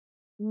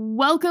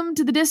Welcome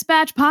to the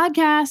Dispatch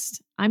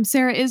Podcast. I'm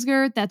Sarah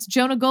Isger. That's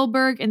Jonah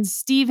Goldberg and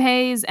Steve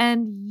Hayes.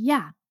 And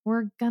yeah,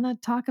 we're going to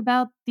talk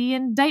about the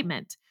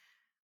indictment.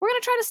 We're going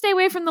to try to stay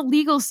away from the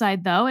legal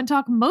side, though, and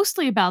talk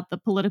mostly about the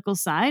political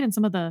side and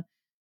some of the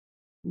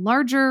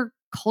larger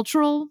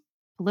cultural,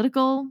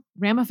 political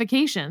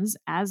ramifications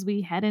as we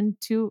head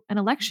into an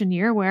election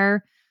year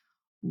where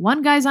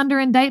one guy's under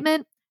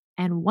indictment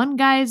and one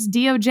guy's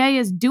DOJ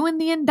is doing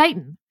the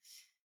indicting.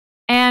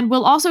 And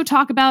we'll also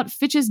talk about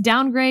Fitch's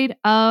downgrade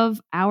of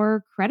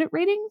our credit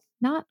rating.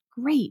 Not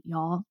great,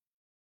 y'all.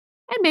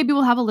 And maybe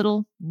we'll have a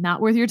little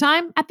not worth your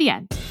time at the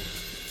end.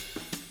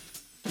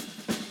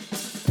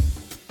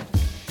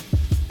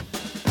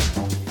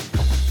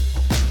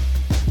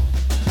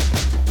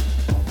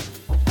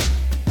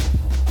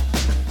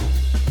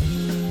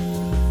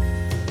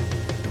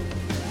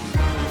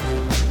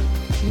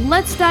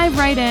 Let's dive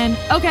right in.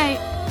 Okay.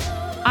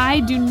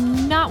 I do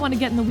not want to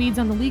get in the weeds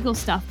on the legal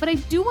stuff, but I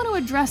do want to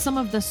address some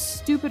of the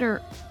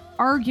stupider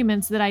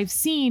arguments that I've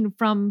seen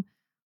from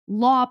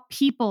law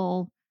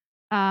people,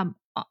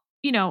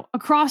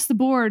 across the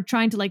board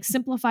trying to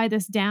simplify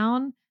this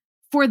down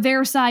for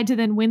their side to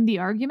then win the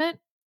argument.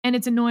 And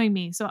it's annoying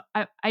me. So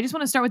I just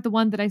want to start with the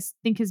one that I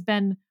think has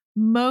been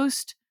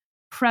most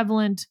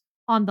prevalent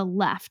on the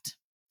left.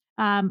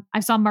 I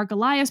saw Mark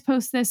Elias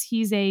post this.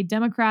 He's a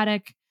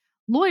Democratic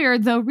lawyer,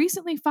 though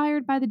recently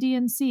fired by the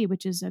DNC,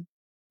 which is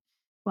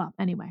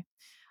anyway.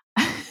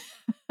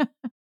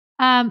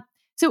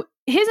 So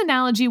his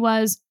analogy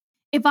was,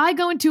 if I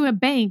go into a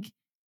bank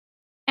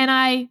and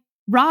I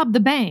rob the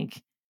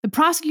bank, the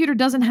prosecutor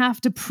doesn't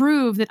have to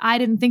prove that I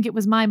didn't think it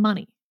was my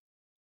money.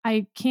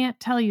 I can't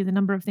tell you the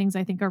number of things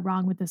I think are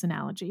wrong with this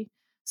analogy.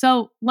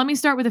 So let me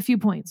start with a few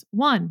points.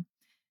 One,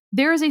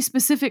 there is a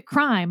specific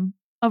crime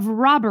of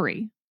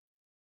robbery.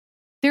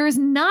 There is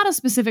not a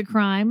specific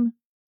crime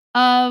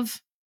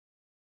of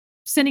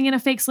sending in a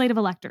fake slate of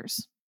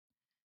electors.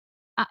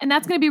 And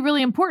that's going to be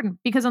really important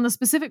because on the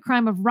specific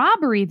crime of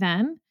robbery,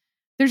 then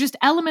there's just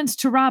elements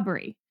to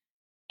robbery.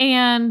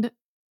 And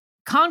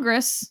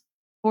Congress,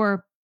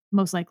 or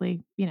most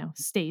likely,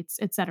 states,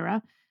 et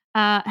cetera,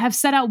 have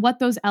set out what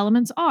those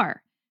elements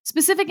are.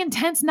 Specific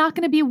intent's not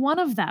going to be one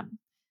of them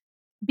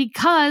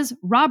because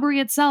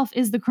robbery itself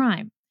is the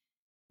crime.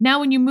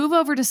 Now, when you move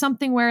over to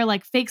something where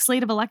fake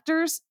slate of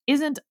electors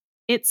isn't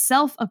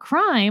itself a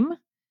crime,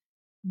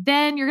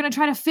 then you're going to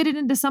try to fit it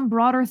into some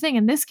broader thing.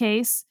 In this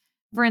case,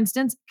 for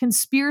instance,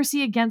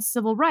 conspiracy against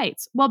civil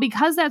rights. Well,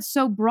 because that's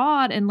so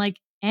broad and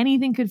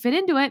anything could fit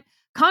into it,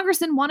 Congress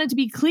then wanted to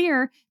be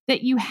clear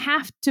that you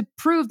have to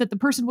prove that the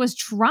person was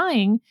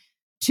trying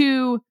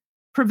to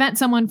prevent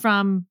someone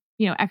from,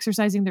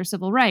 exercising their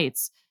civil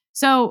rights.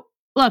 So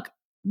look,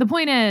 the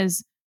point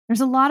is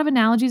there's a lot of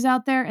analogies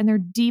out there and they're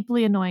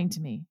deeply annoying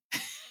to me.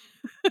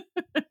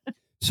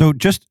 So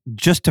just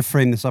to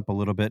frame this up a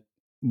little bit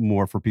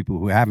more for people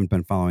who haven't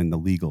been following the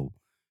legal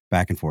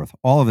back and forth,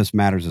 all of this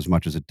matters as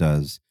much as it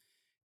does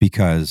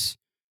because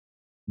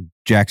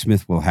Jack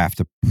Smith will have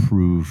to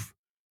prove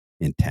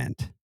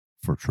intent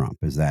for Trump.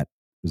 Is that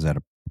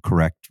a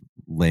correct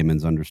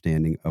layman's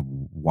understanding of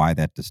why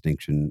that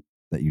distinction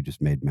that you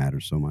just made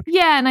matters so much?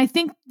 Yeah, and I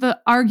think the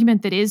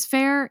argument that is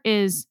fair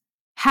is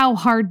how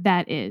hard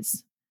that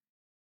is.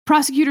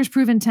 Prosecutors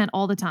prove intent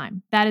all the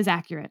time. That is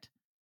accurate.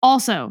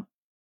 Also,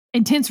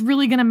 intent's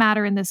really going to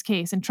matter in this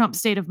case and Trump's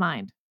state of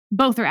mind.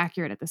 Both are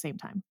accurate at the same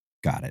time.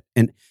 Got it.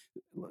 And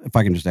if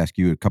I can just ask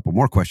you a couple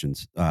more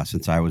questions,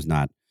 since I was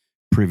not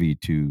privy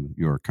to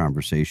your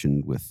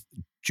conversation with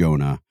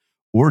Jonah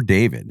or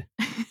David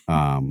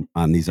on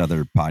these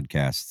other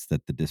podcasts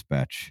that the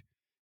Dispatch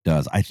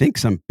does. I think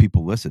some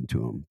people listen to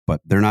them,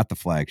 but they're not the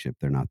flagship.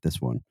 They're not this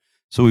one.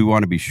 So we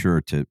want to be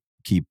sure to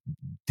keep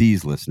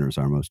these listeners,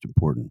 our most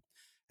important,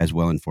 as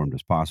well informed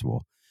as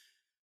possible.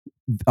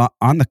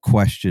 On the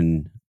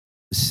question,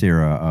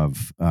 Sarah,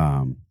 of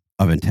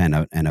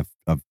intent and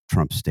of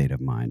Trump's state of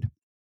mind,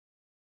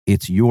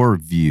 it's your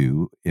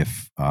view,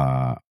 if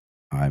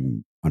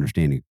I'm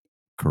understanding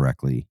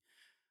correctly,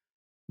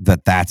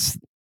 that's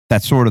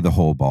sort of the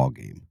whole ball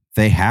game.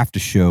 They have to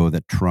show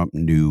that Trump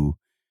knew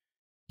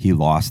he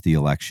lost the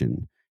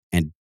election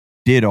and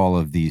did all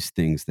of these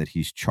things that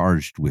he's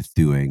charged with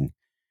doing,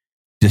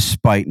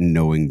 despite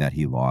knowing that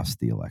he lost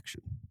the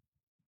election.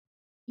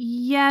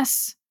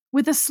 Yes,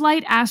 with a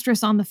slight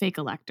asterisk on the fake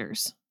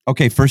electors.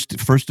 Okay, first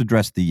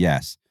address the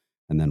yes,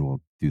 and then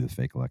we'll do the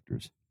fake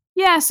electors.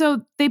 Yeah,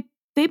 so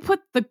they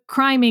put the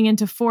criming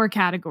into 4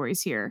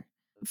 categories here.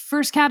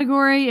 First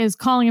category is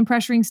calling and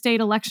pressuring state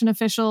election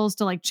officials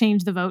to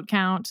change the vote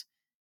count.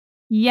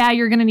 Yeah,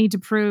 you're going to need to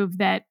prove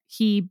that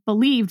he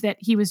believed that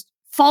he was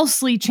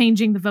falsely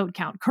changing the vote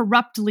count,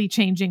 corruptly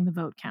changing the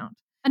vote count.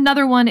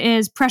 Another one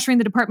is pressuring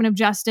the Department of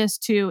Justice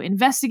to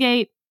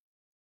investigate.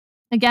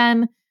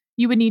 Again,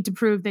 you would need to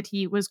prove that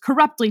he was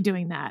corruptly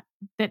doing that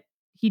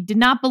he did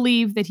not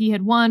believe that he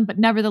had won, but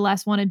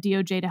nevertheless wanted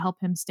DOJ to help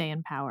him stay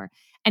in power.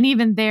 And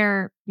even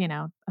there,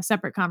 a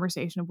separate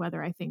conversation of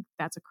whether I think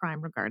that's a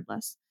crime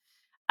regardless.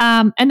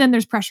 And then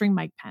there's pressuring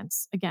Mike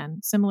Pence.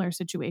 Again, similar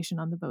situation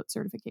on the vote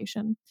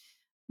certification.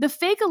 The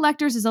fake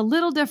electors is a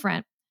little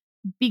different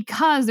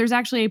because there's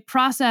actually a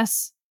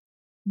process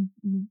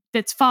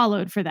that's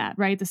followed for that,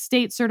 right? The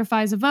state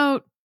certifies a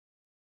vote,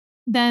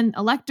 then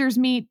electors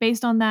meet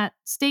based on that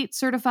state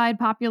certified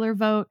popular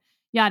vote,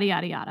 yada,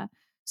 yada, yada.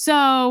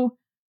 So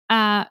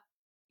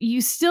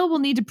you still will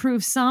need to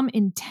prove some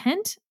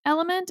intent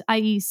element,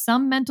 i.e.,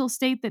 some mental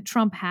state that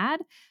Trump had,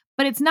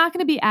 but it's not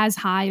going to be as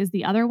high as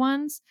the other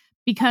ones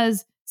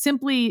because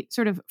simply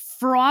sort of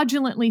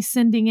fraudulently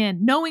sending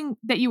in, knowing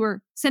that you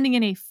were sending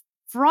in a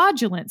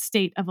fraudulent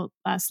slate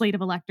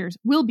of electors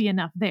will be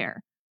enough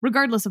there,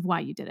 regardless of why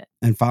you did it.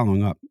 And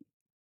following up,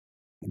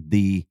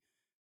 the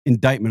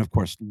indictment, of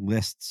course,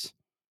 lists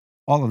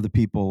all of the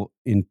people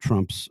in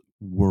Trump's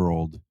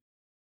world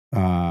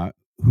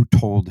who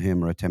told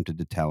him or attempted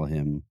to tell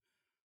him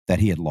that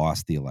he had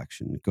lost the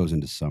election. It goes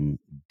into some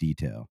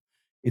detail.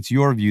 It's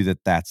your view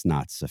that that's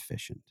not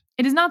sufficient.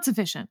 It is not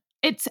sufficient.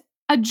 It's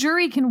a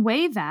jury can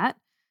weigh that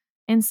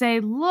and say,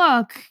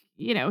 look,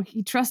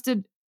 he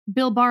trusted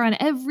Bill Barr on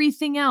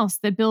everything else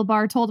that Bill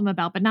Barr told him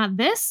about, but not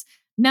this.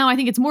 No, I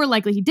think it's more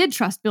likely he did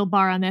trust Bill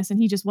Barr on this and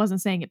he just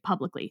wasn't saying it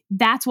publicly.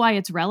 That's why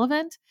it's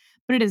relevant,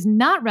 but it is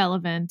not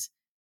relevant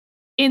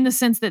in the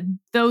sense that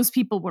those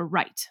people were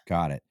right.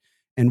 Got it.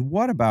 And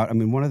what about,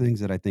 one of the things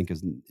that I think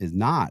is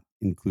not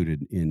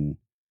included in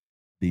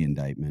the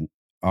indictment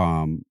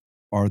are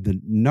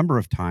the number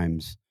of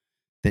times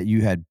that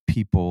you had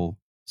people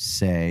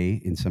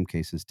say, in some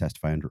cases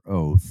testify under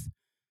oath,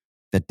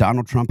 that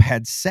Donald Trump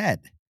had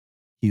said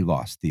he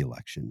lost the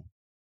election.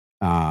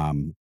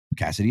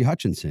 Cassidy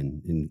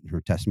Hutchinson, in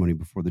her testimony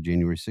before the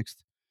January 6th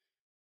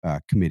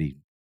committee,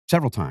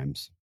 several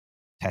times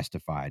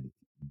testified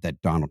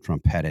that Donald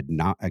Trump had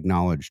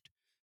acknowledged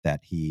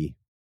that he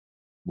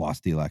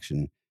lost the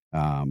election.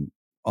 Alyssa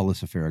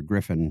Farah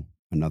Griffin,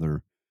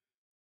 another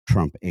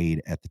Trump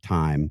aide at the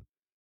time,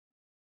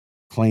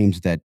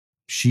 claims that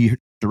she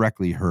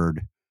directly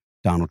heard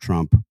Donald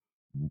Trump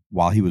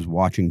while he was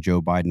watching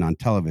Joe Biden on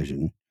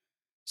television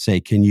say,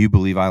 "Can you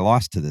believe I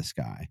lost to this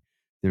guy?"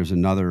 There's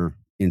another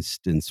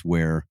instance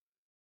where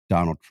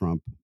Donald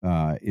Trump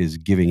is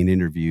giving an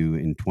interview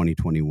in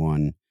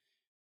 2021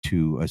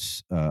 to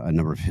a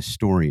number of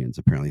historians,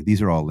 apparently.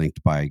 These are all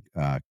linked by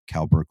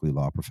Cal Berkeley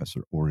law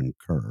professor Orrin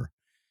Kerr.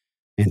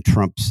 And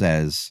Trump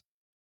says,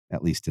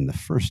 at least in the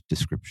first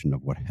description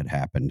of what had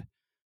happened,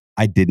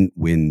 "I didn't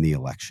win the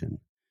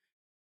election."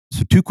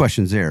 So two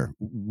questions there.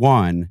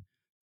 One,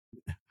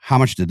 how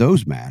much do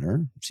those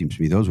matter? It seems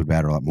to me those would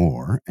matter a lot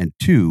more. And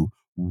two,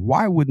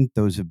 why wouldn't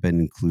those have been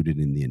included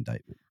in the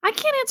indictment? I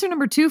can't answer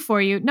number two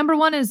for you. Number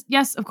one is,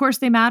 yes, of course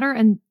they matter.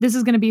 And this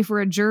is going to be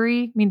for a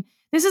jury.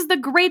 This is the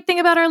great thing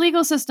about our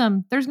legal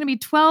system. There's going to be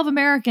 12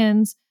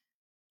 Americans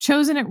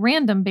chosen at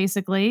random,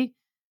 basically,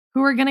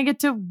 who are going to get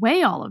to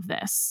weigh all of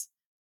this.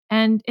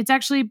 And it's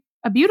actually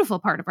a beautiful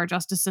part of our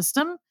justice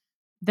system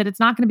that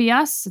it's not going to be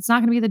us. It's not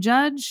going to be the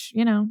judge.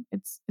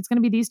 It's going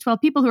to be these 12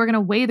 people who are going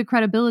to weigh the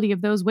credibility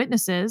of those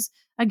witnesses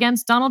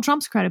against Donald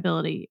Trump's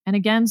credibility and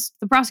against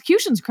the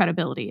prosecution's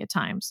credibility at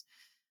times,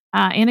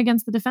 and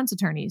against the defense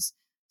attorneys.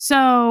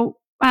 So,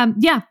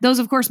 yeah, those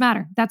of course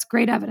matter. That's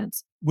great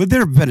evidence. Would there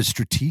have been a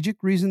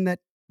strategic reason that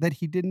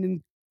he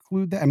didn't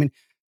include that?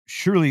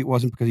 Surely it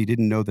wasn't because he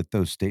didn't know that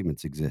those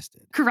statements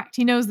existed. Correct.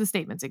 He knows the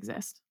statements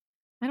exist.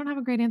 I don't have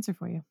a great answer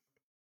for you.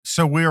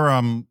 So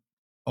we're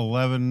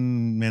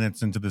 11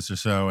 minutes into this or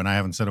so, and I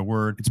haven't said a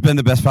word. It's been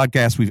the best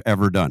podcast we've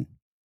ever done.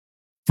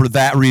 For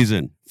that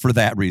reason.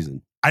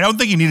 I don't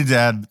think you needed to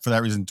add "for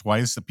that reason"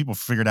 twice. So people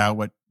figured out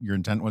what your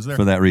intent was there.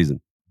 For that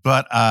reason.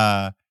 But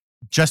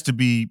just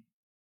to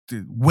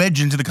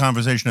wedge into the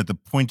conversation at the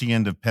pointy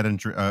end of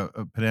pedantry,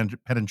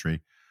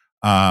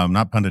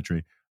 not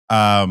punditry,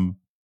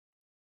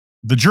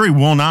 the jury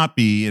will not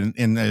be,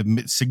 in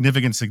a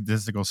significant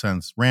statistical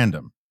sense,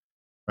 random,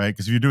 right?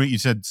 Because if you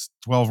said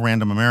 12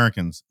 random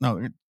Americans.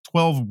 No,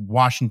 12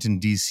 Washington,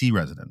 D.C.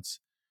 residents.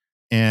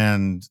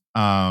 And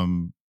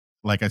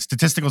like a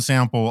statistical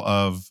sample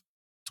of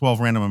 12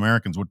 random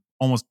Americans would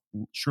almost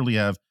surely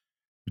have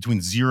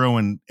between 0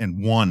 and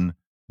 1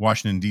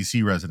 Washington,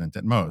 D.C. resident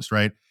at most,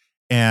 right?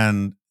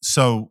 And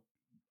so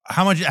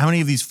how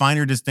many of these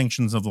finer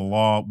distinctions of the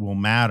law will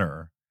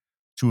matter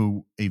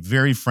to a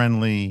very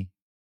friendly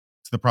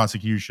to the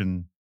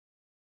prosecution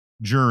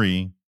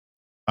jury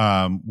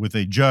with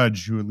a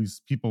judge who, at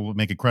least people would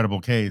make a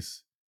credible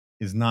case,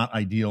 is not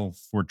ideal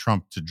for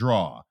Trump to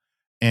draw.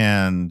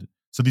 And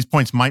so these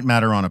points might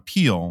matter on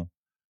appeal,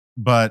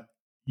 but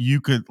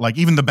you could, like,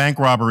 even the bank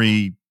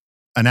robbery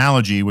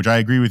analogy, which I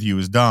agree with you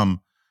is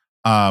dumb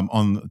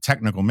on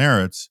technical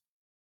merits.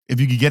 If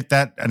you could get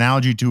that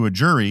analogy to a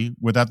jury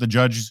without the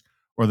judge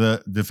or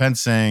the defense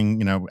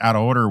saying, out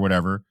of order or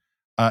whatever,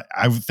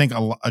 I would think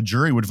a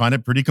jury would find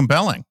it pretty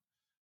compelling.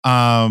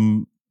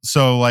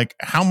 So, like,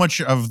 how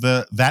much of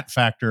that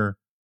factor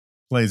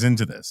plays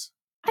into this?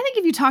 I think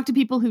if you talk to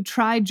people who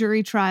try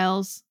jury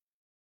trials,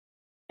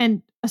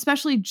 and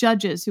especially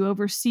judges who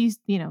oversee,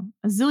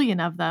 a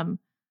zillion of them,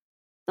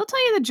 they'll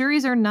tell you the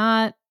juries are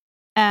not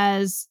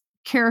as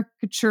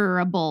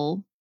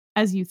caricaturable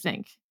as you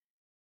think.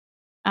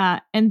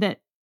 And that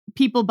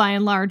people by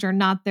and large are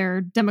not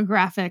their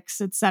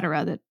demographics, et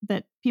cetera,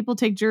 that people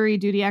take jury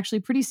duty actually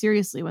pretty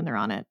seriously when they're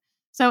on it.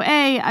 So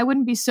A, I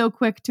wouldn't be so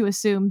quick to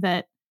assume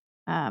that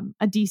a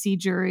DC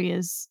jury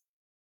is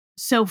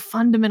so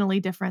fundamentally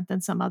different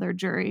than some other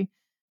jury.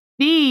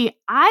 B,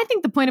 I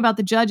think the point about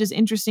the judge is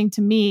interesting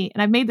to me.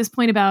 And I've made this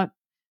point about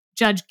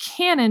Judge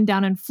Cannon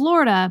down in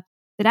Florida,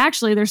 that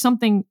actually there's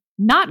something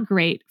not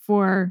great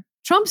for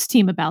Trump's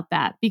team about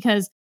that.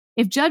 Because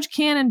if Judge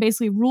Cannon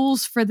basically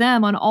rules for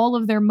them on all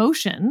of their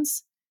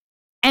motions,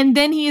 and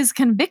then he is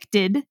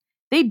convicted,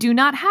 they do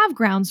not have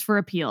grounds for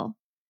appeal.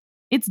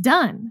 It's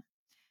done.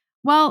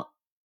 Well,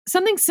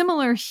 something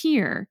similar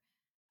here.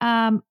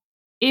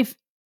 If,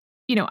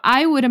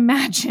 I would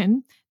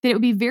imagine that it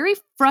would be very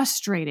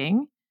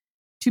frustrating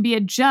to be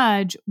a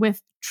judge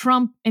with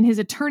Trump and his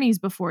attorneys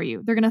before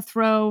you. They're going to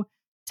throw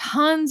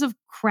tons of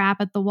crap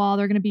at the wall.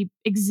 They're going to be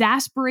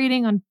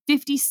exasperating on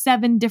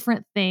 57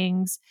 different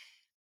things.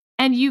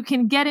 And you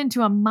can get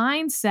into a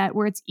mindset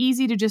where it's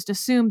easy to just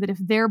assume that if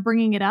they're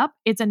bringing it up,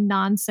 it's a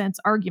nonsense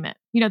argument.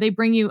 They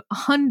bring you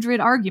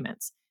 100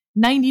 arguments,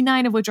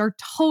 99 of which are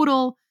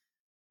total,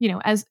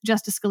 as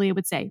Justice Scalia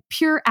would say,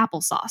 pure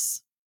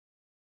applesauce.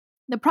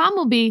 The problem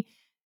will be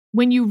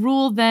when you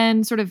rule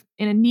then sort of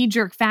in a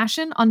knee-jerk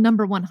fashion on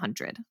number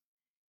 100.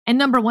 And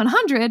number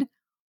 100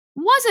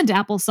 wasn't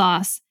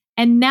applesauce.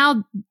 And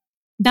now,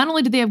 not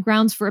only do they have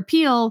grounds for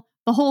appeal,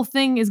 the whole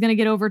thing is going to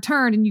get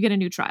overturned and you get a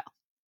new trial.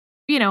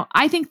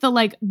 I think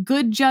the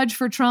good judge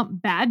for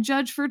Trump, bad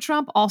judge for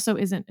Trump also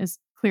isn't as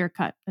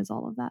clear-cut as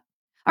all of that.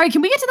 All right,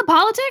 can we get to the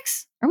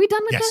politics? Are we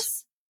done with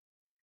this?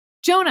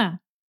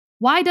 Jonah,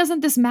 why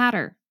doesn't this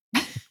matter?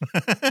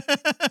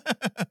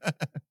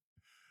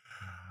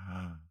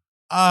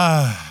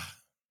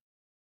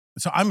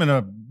 So I'm in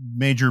a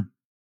major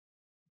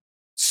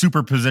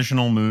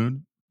superpositional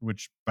mood,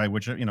 which like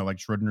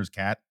Schrödinger's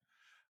cat.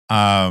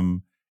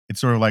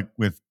 It's sort of like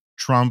with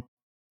Trump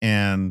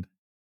and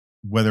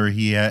whether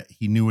he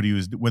knew what he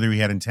was, whether he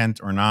had intent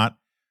or not.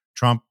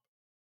 Trump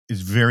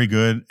is very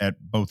good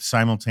at both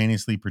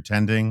simultaneously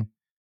pretending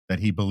that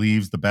he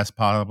believes the best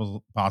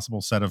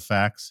possible set of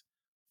facts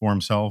for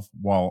himself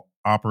while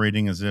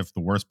operating as if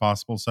the worst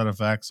possible set of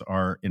facts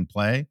are in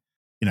play.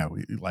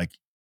 Like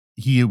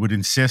he would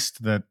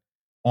insist that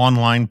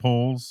online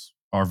polls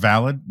are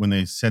valid when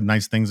they said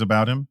nice things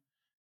about him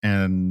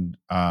and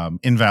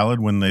invalid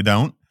when they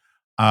don't.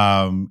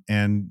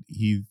 And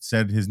he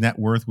said his net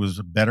worth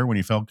was better when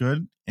he felt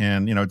good.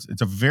 And,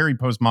 it's a very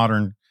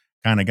postmodern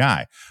kind of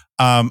guy.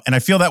 And I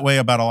feel that way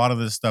about a lot of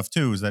this stuff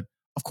too, is that,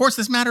 of course,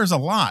 this matters a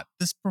lot.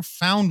 This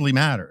profoundly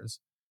matters.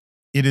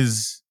 It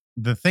is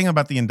the thing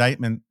about the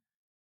indictment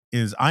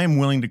is I am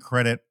willing to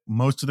credit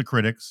most of the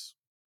critics.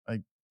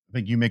 I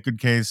think you make good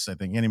case. I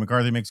think Andy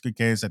McCarthy makes good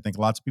case. I think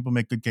lots of people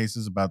make good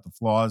cases about the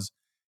flaws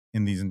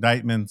in these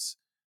indictments.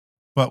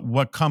 But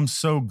what comes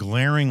so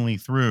glaringly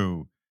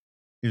through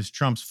is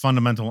Trump's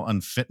fundamental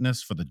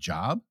unfitness for the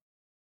job.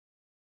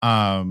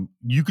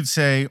 You could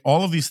say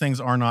all of these things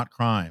are not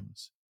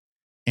crimes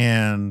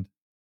and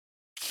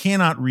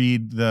cannot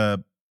read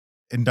the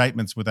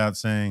indictments without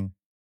saying,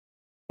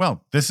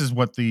 well, this is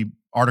what the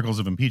articles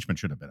of impeachment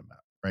should have been about,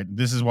 right?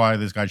 This is why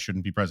this guy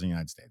shouldn't be president of the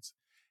United States.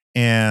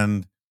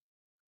 And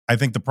I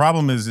think the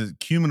problem is that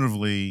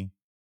cumulatively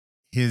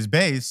his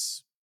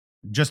base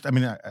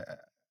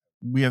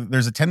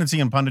there's a tendency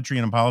in punditry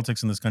and in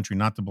politics in this country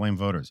not to blame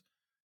voters.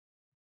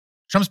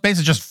 Trump's base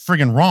is just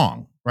friggin'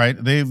 wrong, right?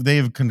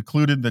 They've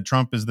concluded that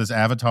Trump is this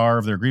avatar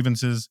of their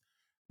grievances,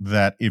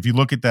 that if you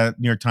look at that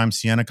New York Times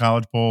Siena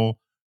College poll,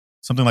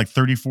 something like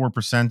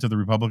 34% of the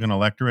Republican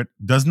electorate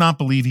does not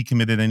believe he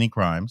committed any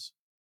crimes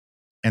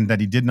and that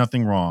he did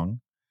nothing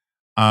wrong,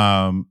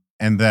 and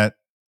that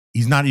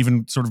he's not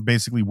even sort of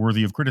basically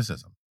worthy of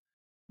criticism.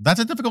 That's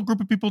a difficult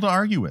group of people to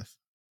argue with.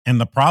 And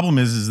the problem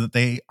is that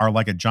they are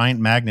like a giant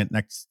magnet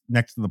next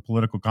to the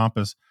political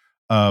compass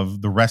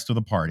of the rest of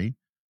the party.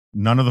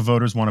 None of the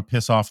voters want to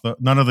piss off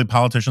none of the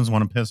politicians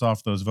want to piss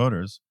off those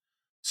voters.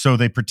 So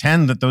they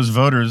pretend that those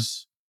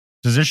voters'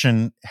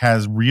 position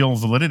has real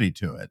validity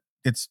to it.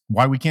 It's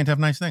why we can't have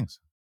nice things.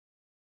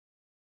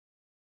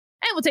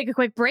 And we'll take a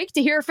quick break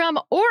to hear from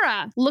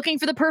Aura. Looking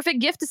for the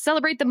perfect gift to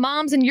celebrate the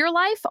moms in your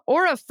life?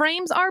 Aura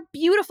frames are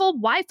beautiful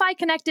Wi-Fi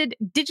connected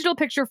digital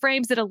picture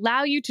frames that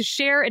allow you to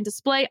share and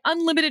display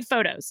unlimited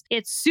photos.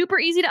 It's super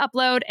easy to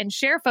upload and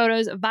share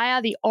photos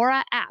via the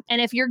Aura app.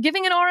 And if you're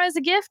giving an Aura as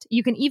a gift,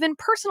 you can even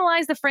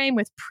personalize the frame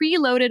with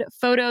preloaded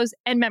photos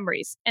and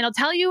memories. And I'll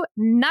tell you,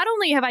 not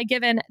only have I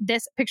given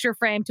this picture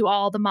frame to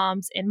all the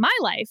moms in my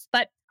life,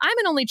 but I'm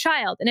an only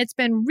child, and it's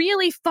been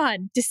really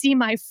fun to see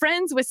my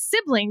friends with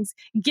siblings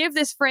give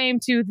this frame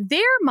to their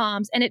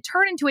moms, and it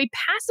turned into a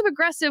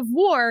passive-aggressive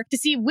war to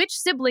see which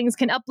siblings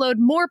can upload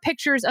more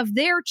pictures of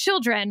their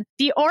children.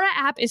 The Aura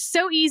app is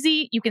so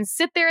easy. You can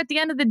sit there at the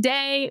end of the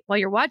day while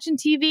you're watching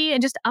TV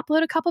and just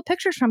upload a couple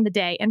pictures from the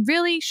day and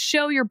really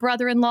show your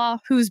brother-in-law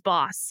who's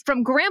boss.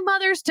 From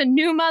grandmothers to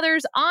new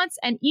mothers, aunts,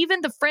 and even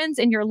the friends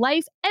in your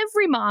life,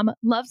 every mom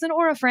loves an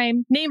Aura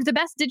frame. Named the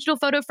best digital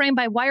photo frame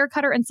by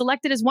Wirecutter and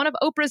selected as one of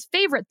Oprah's Oprah's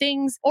favorite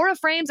things. Aura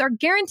frames are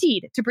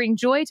guaranteed to bring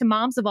joy to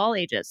moms of all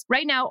ages.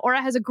 Right now,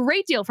 Aura has a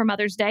great deal for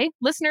Mother's Day.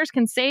 Listeners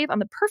can save on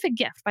the perfect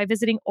gift by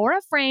visiting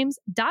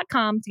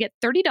auraframes.com to get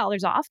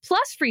 $30 off,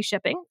 plus free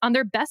shipping on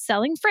their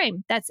best-selling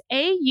frame. That's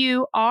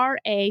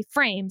AURA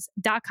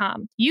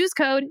frames.com. Use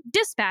code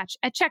DISPATCH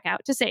at checkout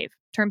to save.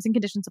 Terms and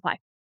conditions apply.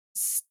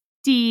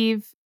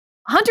 Steve,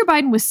 Hunter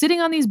Biden was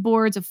sitting on these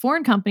boards of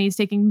foreign companies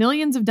taking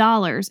millions of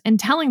dollars and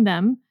telling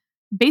them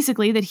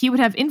basically that he would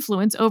have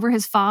influence over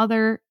his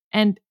father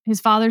and his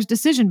father's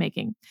decision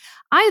making.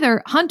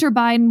 Either Hunter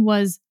Biden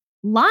was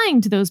lying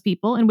to those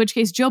people, in which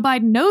case Joe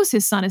Biden knows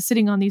his son is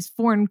sitting on these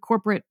foreign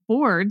corporate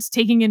boards,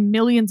 taking in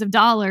millions of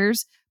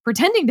dollars,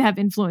 pretending to have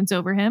influence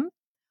over him,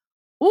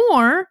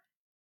 or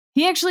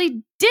he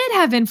actually did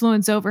have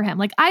influence over him.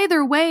 Like,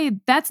 either way,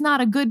 that's not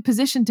a good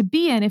position to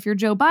be in if you're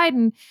Joe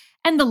Biden.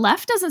 And the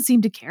left doesn't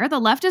seem to care. The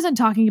left isn't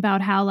talking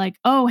about how, like,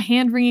 oh,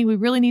 hand-wringing, we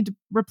really need to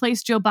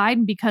replace Joe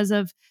Biden because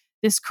of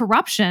this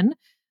corruption.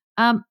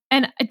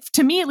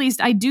 To me, at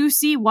least, I do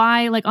see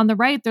why, like, on the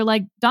right, they're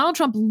like, Donald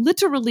Trump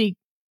literally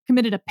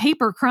committed a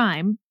paper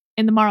crime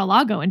in the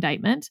Mar-a-Lago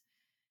indictment.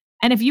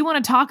 And if you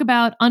want to talk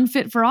about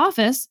unfit for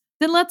office,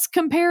 then let's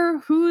compare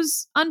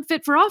who's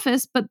unfit for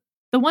office. But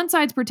the one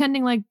side's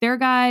pretending like their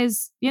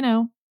guys,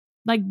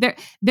 like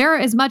they're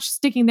as much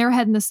sticking their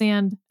head in the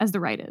sand as the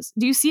right is.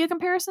 Do you see a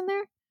comparison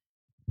there?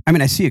 I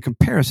mean, I see a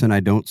comparison. I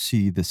don't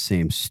see the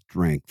same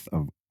strength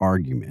of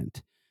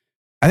argument.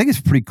 I think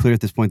it's pretty clear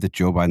at this point that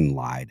Joe Biden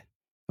lied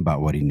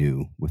about what he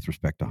knew with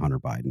respect to Hunter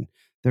Biden.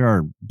 There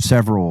are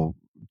several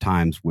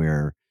times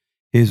where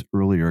his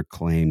earlier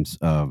claims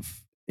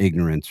of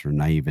ignorance or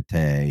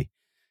naivete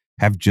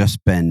have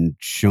just been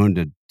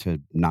shown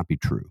to not be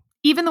true.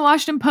 Even the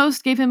Washington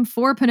Post gave him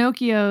 4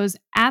 Pinocchios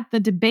at the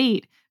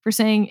debate for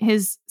saying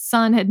his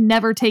son had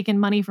never taken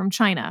money from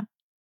China.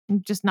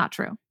 Just not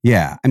true.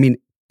 Yeah, I mean,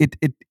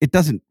 it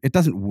doesn't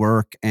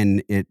work,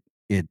 and it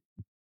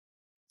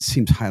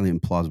seems highly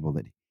implausible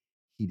that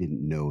he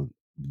didn't know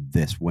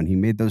this when he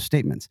made those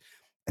statements.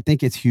 I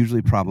think it's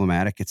hugely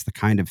problematic. It's the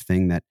kind of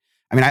thing that,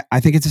 I mean, I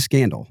think it's a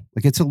scandal.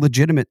 Like, it's a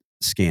legitimate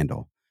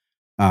scandal.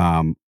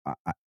 There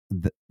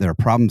are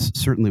problems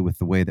certainly with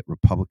the way that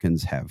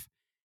Republicans have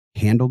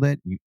handled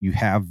it. You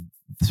have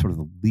sort of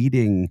the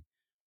leading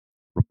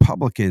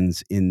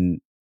Republicans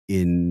in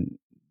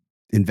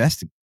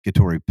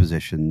investigatory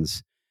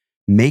positions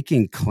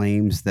making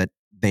claims that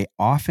they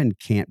often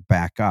can't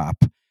back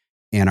up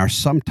and are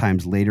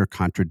sometimes later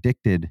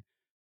contradicted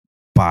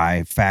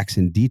by facts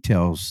and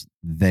details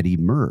that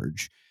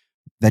emerge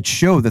that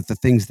show that the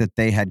things that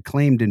they had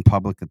claimed in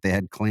public, that they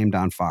had claimed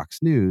on Fox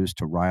News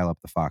to rile up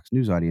the Fox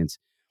News audience,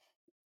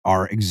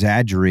 are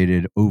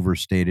exaggerated,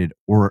 overstated,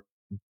 or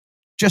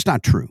just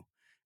not true.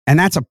 And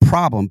that's a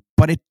problem,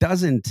 but it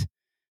doesn't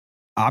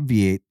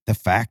obviate the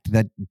fact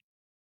that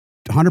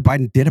Hunter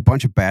Biden did a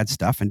bunch of bad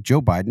stuff and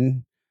Joe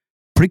Biden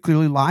pretty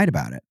clearly lied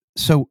about it.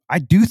 So I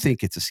do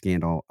think it's a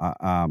scandal.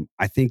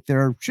 I think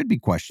there should be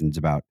questions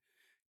about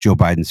Joe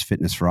Biden's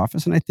fitness for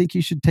office, and I think he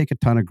should take a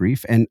ton of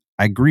grief. And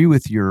I agree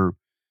with your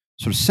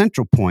sort of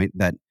central point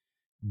that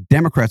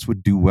Democrats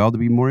would do well to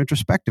be more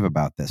introspective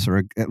about this,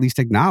 or at least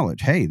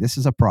acknowledge, hey, this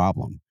is a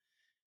problem.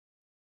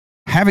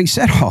 Having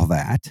said all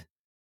that,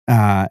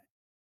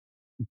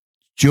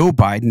 Joe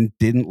Biden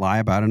didn't lie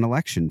about an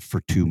election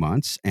for 2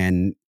 months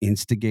and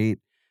instigate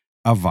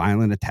a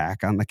violent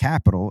attack on the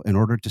Capitol in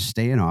order to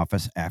stay in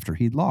office after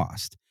he'd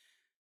lost.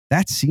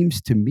 That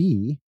seems to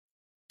me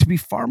to be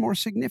far more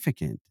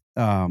significant.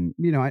 I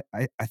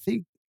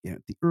think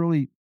the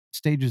early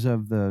stages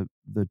of the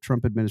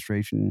Trump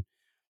administration,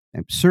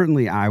 and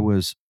certainly I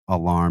was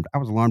alarmed. I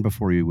was alarmed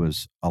before he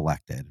was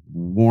elected,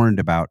 warned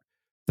about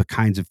the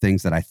kinds of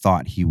things that I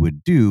thought he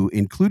would do,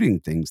 including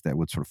things that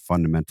would sort of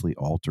fundamentally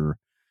alter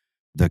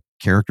the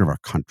character of our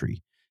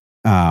country.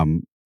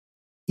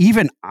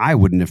 Even I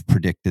wouldn't have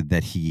predicted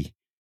that he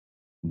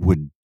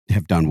would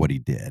have done what he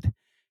did.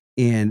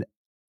 And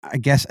I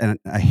guess, and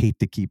I hate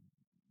to keep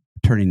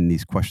turning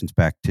these questions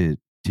back to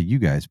you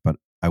guys, but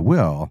I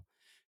will.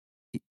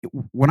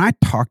 When I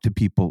talk to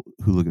people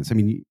who look at this, I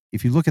mean,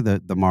 if you look at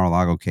the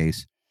Mar-a-Lago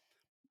case,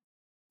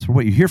 so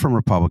what you hear from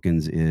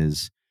Republicans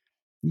is,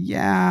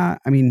 yeah,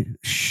 I mean,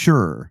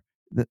 sure,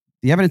 the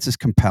evidence is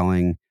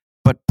compelling,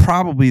 but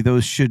probably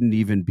those shouldn't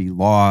even be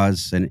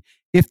laws. And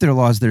if they're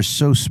laws, they're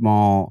so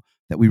small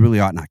that we really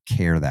ought not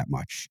care that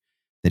much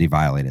that he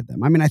violated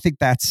them. I mean, I think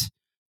that's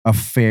a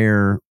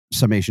fair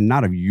summation,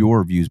 not of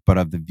your views, but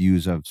of the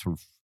views of sort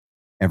of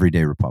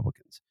everyday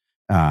Republicans,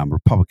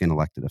 Republican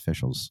elected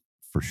officials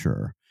for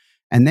sure.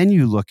 And then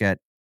you look at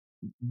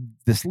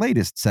this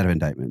latest set of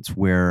indictments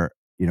where,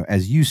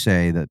 as you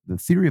say, that the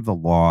theory of the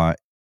law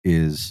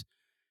is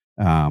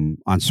on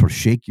sort of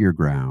shakier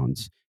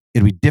grounds.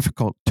 It'll be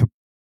difficult to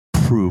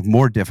prove,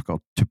 more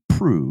difficult to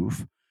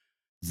prove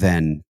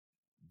than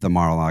the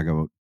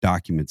Mar-a-Lago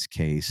documents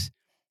case.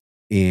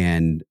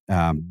 And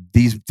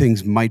these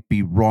things might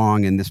be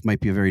wrong, and this might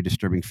be a very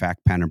disturbing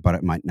fact pattern, but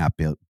it might not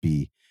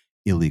be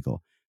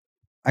illegal.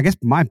 I guess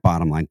my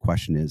bottom line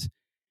question is,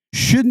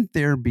 shouldn't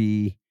there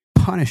be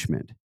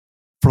punishment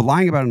for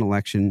lying about an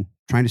election,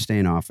 trying to stay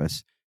in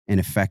office, and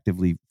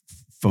effectively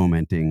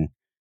fomenting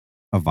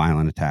a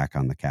violent attack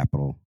on the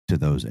Capitol to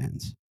those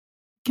ends.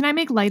 Can I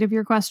make light of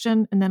your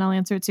question and then I'll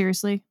answer it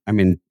seriously? I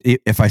mean,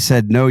 if I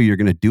said no, you're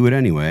going to do it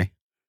anyway.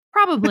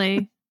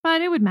 Probably,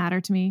 but it would matter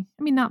to me.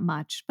 I mean, not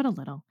much, but a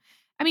little.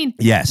 I mean,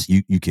 yes,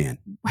 you can.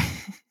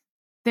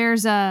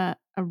 There's a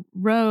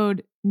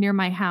road near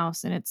my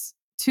house and it's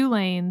 2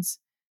 lanes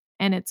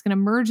and it's going to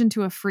merge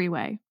into a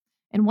freeway.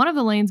 And one of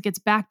the lanes gets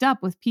backed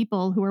up with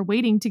people who are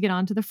waiting to get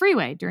onto the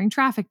freeway during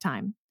traffic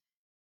time.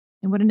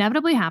 And what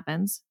inevitably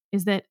happens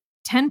is that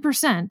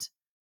 10%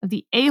 of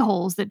the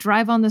a-holes that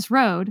drive on this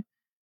road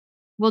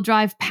will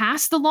drive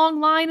past the long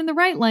line in the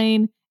right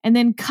lane and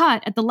then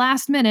cut at the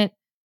last minute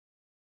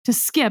to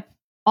skip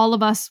all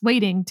of us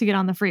waiting to get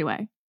on the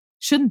freeway.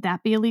 Shouldn't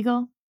that be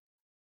illegal?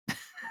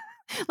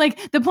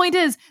 Like, the point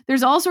is,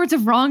 there's all sorts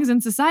of wrongs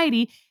in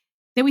society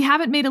that we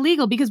haven't made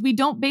illegal because we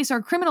don't base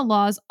our criminal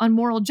laws on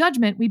moral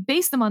judgment. We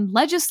base them on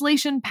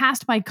legislation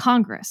passed by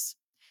Congress.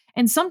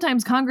 And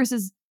sometimes Congress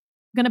is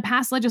going to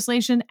pass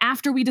legislation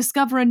after we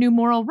discover a new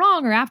moral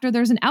wrong or after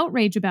there's an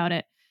outrage about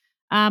it.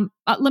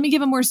 Let me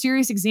give a more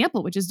serious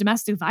example, which is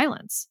domestic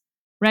violence,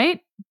 right?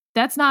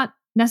 That's not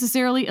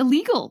necessarily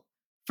illegal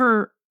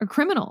for a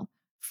criminal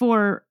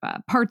for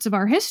parts of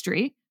our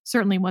history.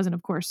 Certainly wasn't,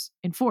 of course,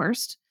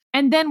 enforced.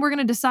 And then we're going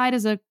to decide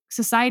as a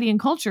society and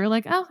culture,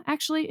 like, oh,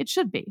 actually, it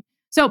should be.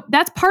 So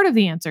that's part of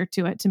the answer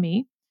to it, to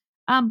me.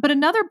 But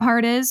another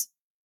part is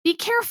be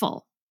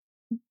careful,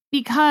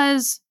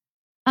 because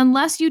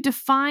unless you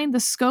define the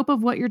scope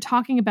of what you're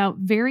talking about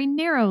very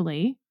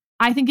narrowly,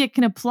 I think it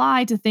can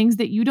apply to things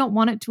that you don't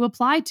want it to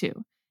apply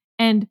to.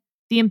 And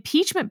the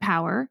impeachment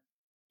power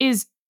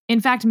is, in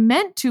fact,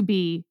 meant to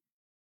be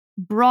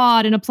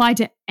broad and apply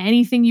to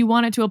anything you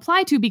want it to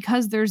apply to,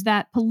 because there's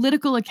that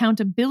political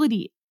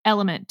accountability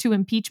element to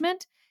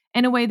impeachment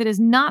in a way that is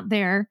not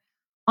there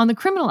on the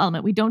criminal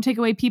element. We don't take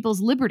away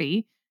people's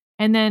liberty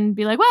and then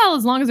be like, well,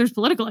 as long as there's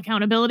political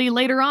accountability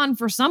later on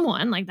for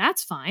someone, like,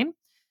 that's fine.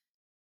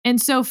 And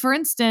so, for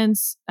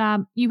instance,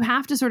 you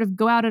have to sort of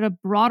go out at a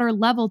broader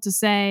level to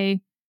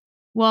say,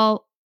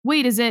 well,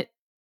 wait, is it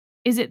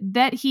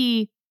that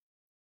he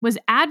was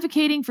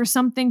advocating for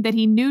something that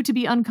he knew to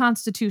be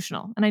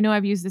unconstitutional? And I know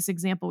I've used this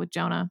example with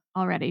Jonah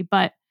already,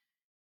 but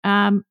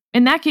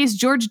in that case,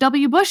 George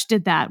W. Bush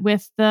did that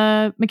with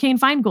the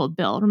McCain-Feingold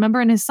bill. Remember,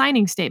 in his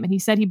signing statement, he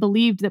said he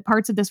believed that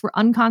parts of this were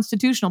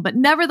unconstitutional, but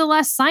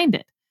nevertheless signed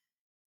it.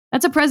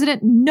 That's a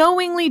president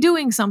knowingly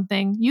doing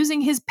something, using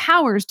his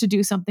powers to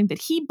do something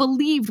that he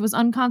believed was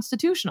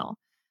unconstitutional.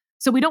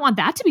 So we don't want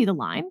that to be the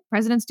line.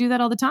 Presidents do that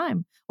all the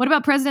time. What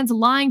about presidents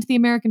lying to the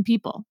American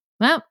people?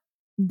 Well,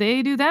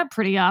 they do that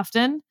pretty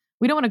often.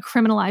 We don't want to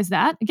criminalize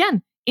that.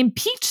 Again,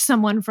 impeach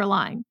someone for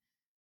lying,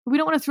 but we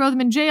don't want to throw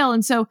them in jail.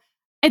 And so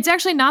it's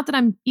actually not that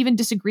I'm even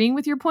disagreeing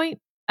with your point.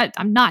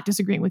 I'm not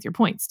disagreeing with your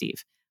point,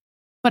 Steve.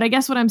 But I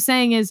guess what I'm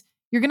saying is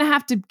you're going to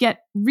have to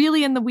get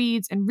really in the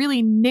weeds and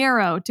really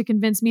narrow to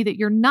convince me that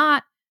you're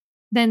not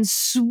then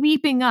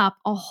sweeping up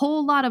a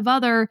whole lot of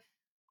other.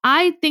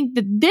 I think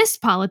that this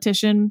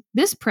politician,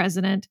 this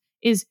president,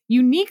 is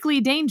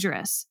uniquely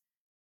dangerous.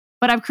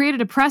 But I've created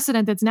a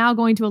precedent that's now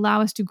going to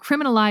allow us to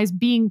criminalize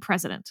being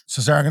president.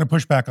 So, Sarah, I'm going to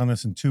push back on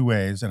this in 2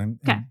 ways, and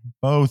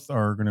both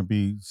are going to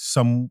be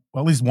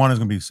at least one is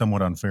going to be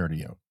somewhat unfair to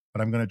you.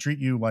 But I'm going to treat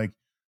you like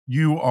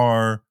you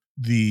are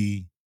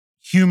the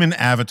human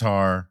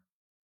avatar,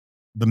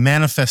 the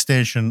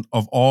manifestation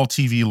of all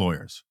TV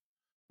lawyers,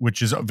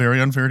 which is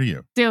very unfair to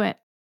you. Do it.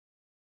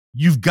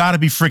 You've got to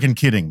be freaking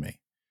kidding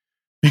me.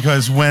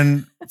 Because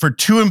when, for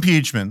 2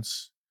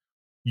 impeachments,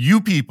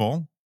 you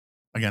people,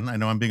 again, I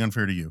know I'm being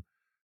unfair to you,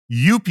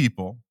 you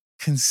people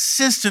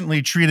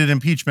consistently treated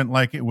impeachment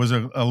like it was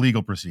a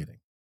legal proceeding.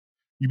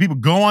 You people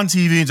go on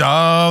TV and say,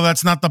 oh,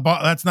 that's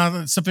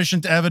not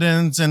sufficient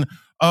evidence. And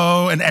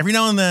every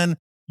now and then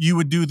you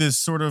would do this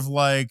sort of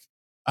like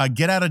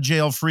get out of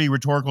jail free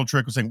rhetorical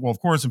trick of saying, well, of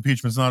course,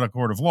 impeachment's not a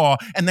court of law,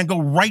 and then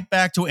go right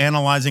back to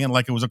analyzing it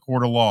like it was a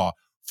court of law.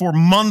 For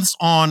months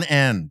on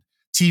end,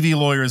 TV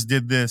lawyers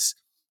did this.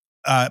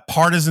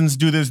 Partisans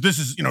do this. This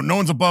is, no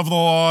one's above the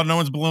law. No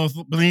one's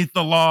beneath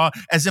the law,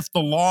 as if the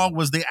law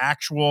was the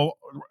actual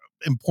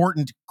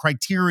important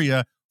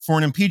criteria for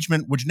an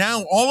impeachment, which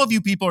now all of you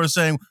people are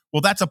saying,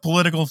 well, that's a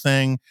political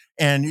thing.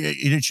 And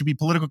it should be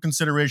political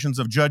considerations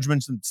of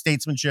judgments and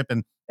statesmanship.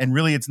 And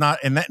really it's not.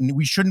 And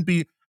we shouldn't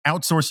be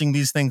outsourcing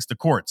these things to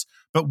courts.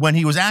 But when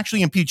he was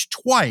actually impeached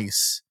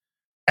twice,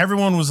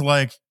 everyone was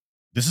like,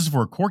 this is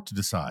for a court to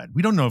decide.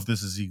 We don't know if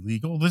this is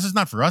illegal. This is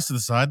not for us to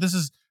decide. This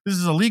is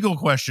a legal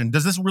question.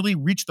 Does this really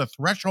reach the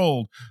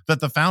threshold that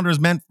the founders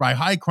meant by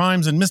high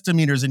crimes and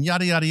misdemeanors and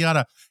yada, yada,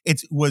 yada?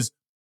 It was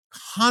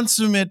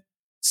consummate,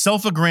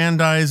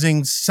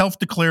 self-aggrandizing,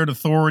 self-declared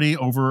authority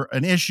over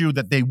an issue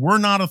that they were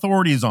not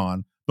authorities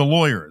on, the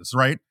lawyers,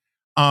 right?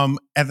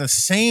 At the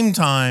same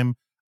time,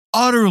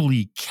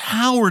 utterly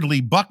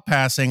cowardly buck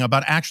passing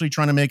about actually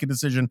trying to make a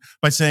decision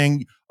by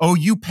saying, oh,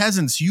 you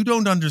peasants, you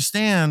don't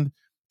understand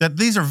that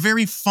these are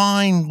very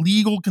fine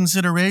legal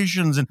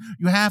considerations and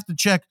you have to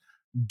check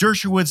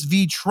Dershowitz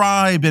v.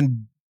 Tribe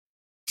and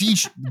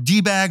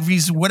D-Bag v.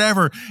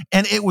 whatever.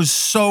 And it was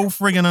so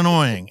friggin'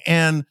 annoying.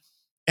 And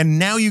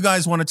now you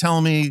guys want to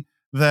tell me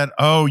that,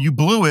 oh, you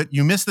blew it.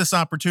 You missed this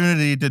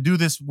opportunity to do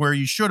this where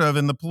you should have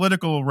in the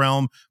political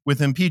realm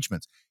with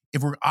impeachments.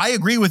 I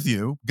agree with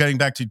you, getting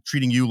back to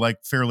treating you like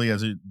fairly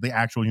as the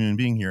actual human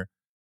being here.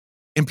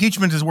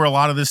 Impeachment is where a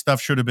lot of this stuff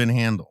should have been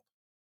handled.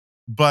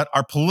 But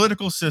our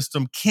political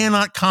system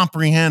cannot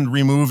comprehend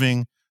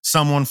removing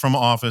someone from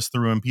office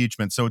through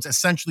impeachment. So it's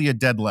essentially a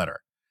dead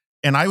letter.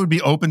 And I would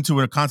be open to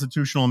a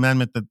constitutional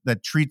amendment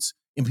that treats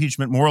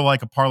impeachment more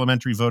like a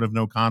parliamentary vote of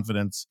no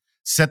confidence,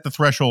 set the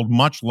threshold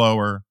much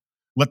lower,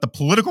 let the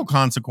political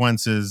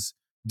consequences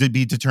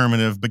be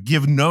determinative, but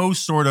give no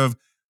sort of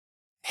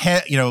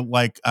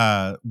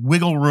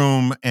wiggle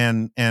room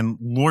and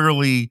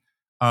lawyerly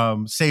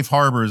safe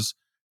harbors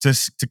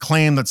to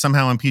claim that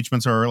somehow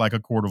impeachments are like a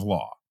court of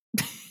law.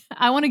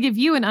 I want to give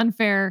you an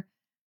unfair,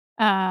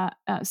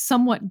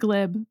 somewhat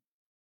glib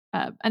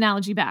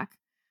analogy back,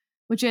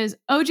 which is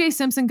O.J.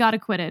 Simpson got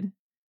acquitted.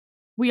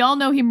 We all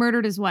know he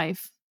murdered his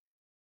wife.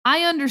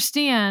 I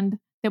understand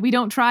that we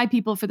don't try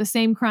people for the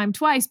same crime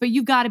twice, but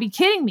you've got to be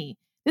kidding me.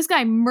 This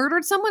guy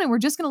murdered someone and we're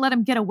just going to let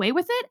him get away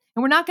with it?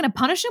 And we're not going to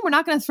punish him? We're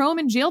not going to throw him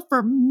in jail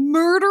for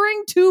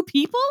murdering 2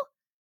 people?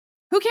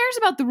 Who cares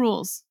about the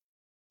rules?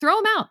 Throw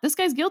him out. This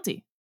guy's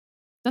guilty.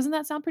 Doesn't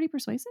that sound pretty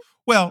persuasive?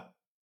 Well,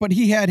 but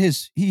he had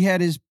his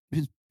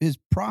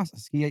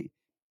process. He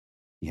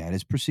had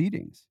his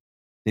proceedings.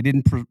 They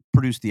didn't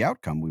produce the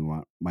outcome we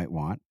might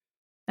want.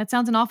 That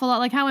sounds an awful lot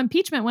like how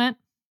impeachment went.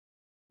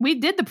 We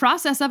did the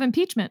process of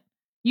impeachment.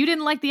 You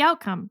didn't like the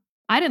outcome.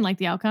 I didn't like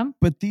the outcome.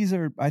 But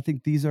I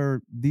think these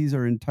are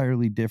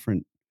entirely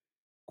different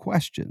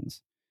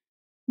questions.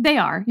 They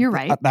are. You're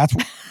right.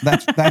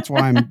 That's why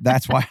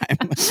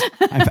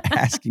I'm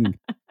asking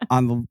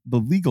on the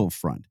legal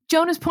front.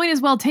 Jonah's point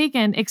is well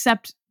taken,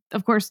 except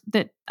of course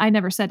that I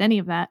never said any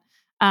of that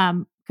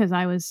because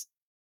I was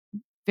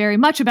very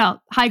much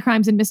about high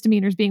crimes and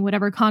misdemeanors being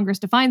whatever Congress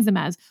defines them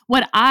as.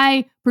 What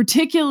I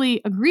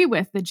particularly agree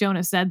with that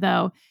Jonah said,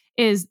 though,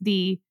 is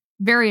the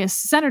various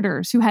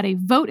senators who had a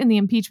vote in the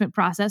impeachment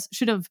process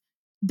should have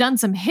done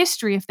some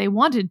history if they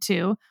wanted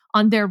to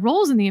on their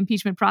roles in the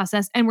impeachment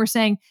process. And we're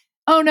saying,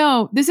 oh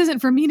no, this isn't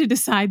for me to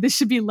decide. This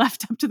should be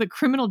left up to the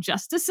criminal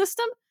justice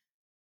system.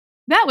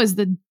 That was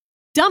the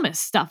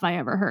dumbest stuff I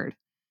ever heard.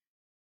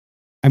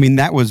 I mean,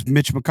 that was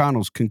Mitch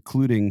McConnell's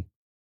concluding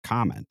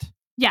comment.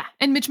 Yeah.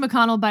 And Mitch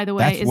McConnell, by the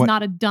way, is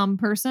not a dumb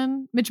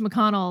person. Mitch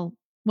McConnell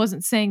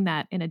wasn't saying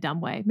that in a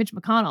dumb way. Mitch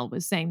McConnell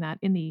was saying that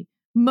in the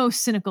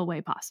most cynical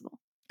way possible.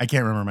 I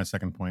can't remember my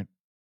second point,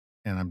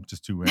 and I'm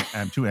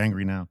too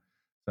angry now.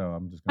 So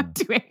I'm just going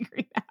to. Too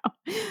angry now.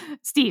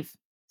 Steve,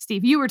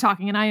 you were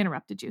talking and I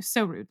interrupted you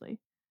so rudely.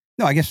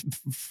 No, I guess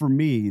for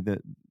me,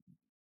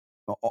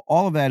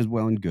 all of that is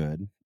well and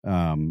good.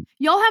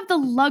 Y'all have the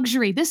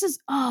luxury.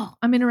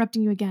 I'm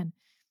interrupting you again.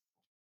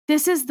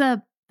 This is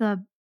the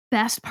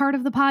best part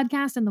of the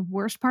podcast and the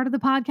worst part of the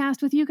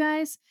podcast with you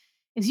guys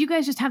is you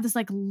guys just have this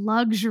like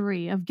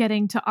luxury of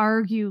getting to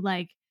argue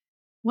like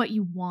what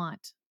you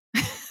want.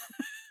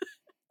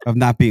 Of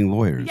not being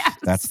lawyers. Yes.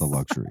 That's the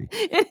luxury.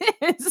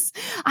 It is.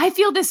 I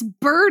feel this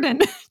burden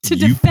to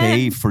you defend.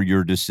 Pay for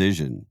your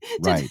decision.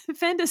 Right. To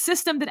defend a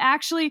system that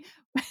actually,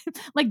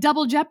 like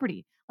double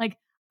jeopardy. Like,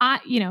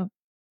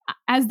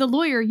 as the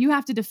lawyer, you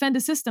have to defend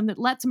a system that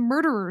lets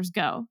murderers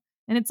go.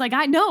 And it's like,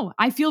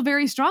 I feel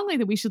very strongly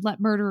that we should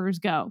let murderers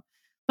go.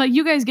 But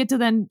you guys get to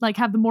then like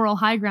have the moral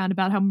high ground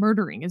about how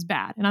murdering is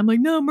bad. And I'm like,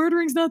 no,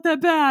 murdering's not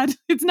that bad.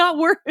 It's not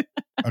worth it.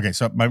 Okay,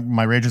 so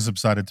my rage has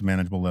subsided to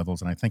manageable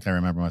levels, and I think I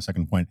remember my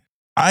second point.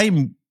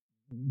 I'm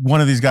one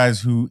of these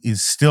guys who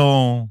is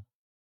still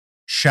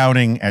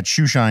shouting at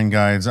shoeshine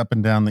guys up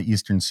and down the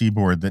Eastern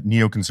Seaboard that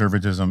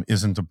neoconservatism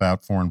isn't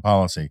about foreign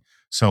policy.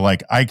 So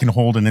like I can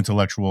hold an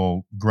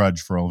intellectual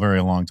grudge for a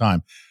very long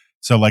time.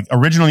 So like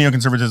original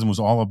neoconservatism was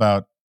all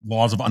about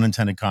laws of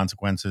unintended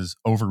consequences,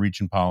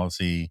 overreach in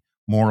policy,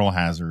 moral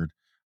hazard,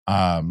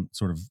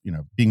 sort of,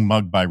 being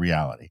mugged by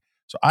reality.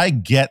 So I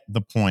get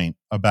the point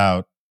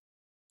about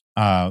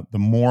the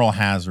moral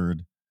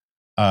hazard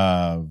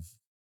of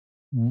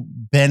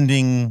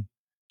bending,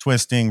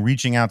 twisting,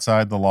 reaching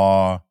outside the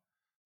law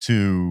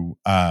to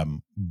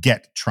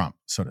get Trump,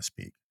 so to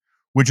speak,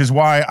 which is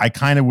why I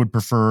kind of would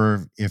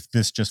prefer if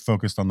this just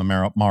focused on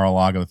the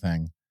Mar-a-Lago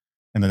thing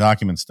and the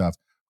document stuff,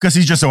 because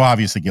he's just so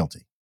obviously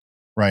guilty,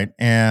 right?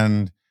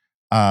 And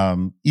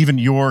even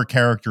your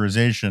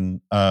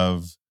characterization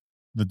of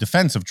the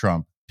defense of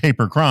Trump,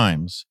 paper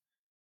crimes,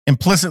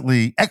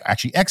 explicitly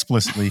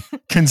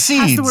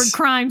concedes. Has the word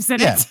crimes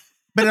in it.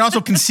 But it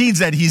also concedes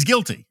that he's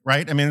guilty,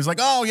 right? I mean, it's like,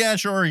 oh yeah,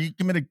 sure, he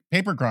committed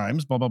paper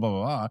crimes, blah, blah, blah,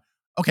 blah, blah.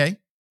 Okay,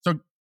 so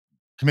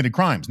committed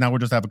crimes. Now we'll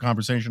just have a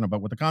conversation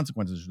about what the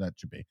consequences of that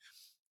should be.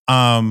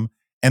 And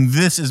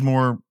this is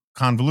more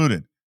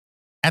convoluted.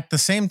 At the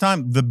same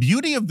time, the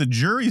beauty of the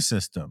jury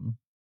system,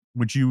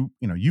 which you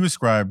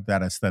ascribe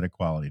that aesthetic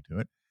quality to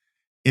it,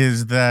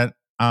 is that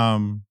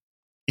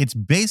it's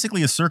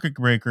basically a circuit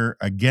breaker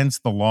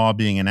against the law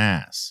being an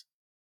ass.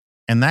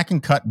 And that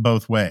can cut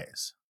both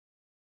ways.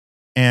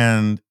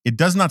 And it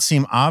does not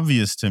seem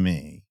obvious to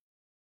me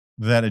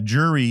that a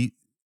jury,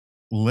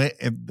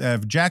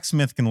 if Jack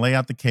Smith can lay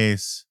out the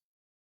case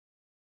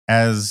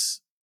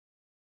as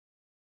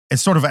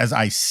sort of as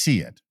I see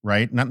it,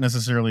 right? Not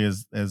necessarily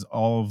as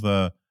all of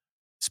the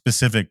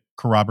specific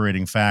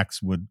corroborating facts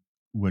would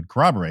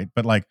corroborate,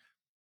 but like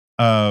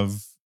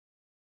of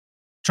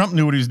Trump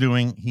knew what he was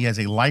doing. He has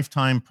a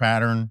lifetime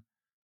pattern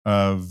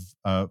of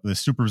the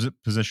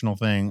superpositional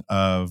thing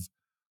of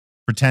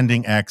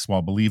pretending X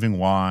while believing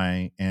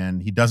Y,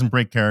 and he doesn't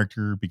break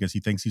character because he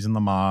thinks he's in the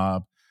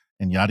mob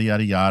and yada,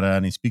 yada, yada,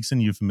 and he speaks in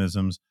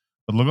euphemisms.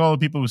 But look at all the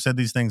people who said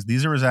these things.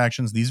 These are his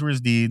actions. These were his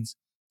deeds.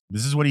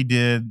 This is what he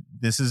did.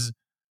 This was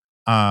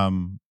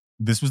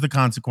the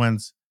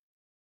consequence.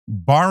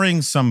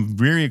 Barring some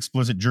very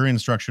explicit jury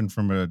instruction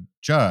from a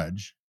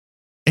judge,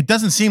 it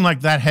doesn't seem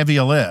like that heavy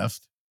a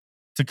lift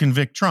to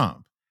convict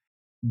Trump.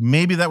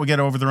 Maybe that would get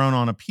overthrown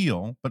on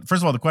appeal. But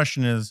first of all, the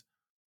question is,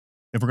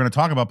 if we're going to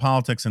talk about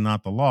politics and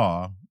not the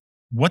law,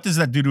 what does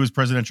that do to his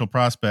presidential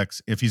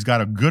prospects if he's got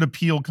a good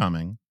appeal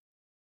coming,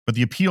 but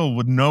the appeal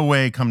would no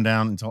way come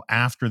down until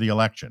after the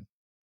election?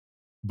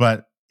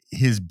 But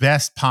his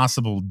best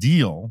possible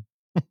deal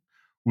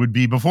would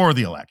be before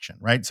the election,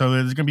 right? So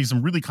there's going to be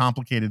some really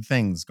complicated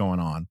things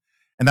going on.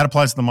 And that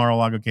applies to the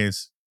Mar-a-Lago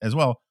case as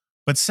well.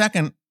 But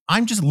second,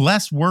 I'm just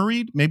less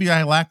worried. Maybe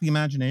I lack the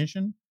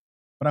imagination,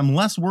 but I'm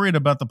less worried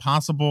about the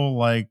possible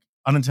like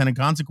unintended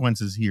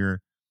consequences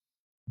here,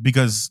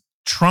 because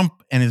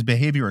Trump and his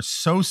behavior are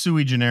so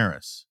sui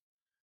generis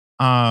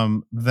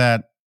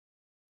that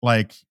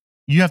like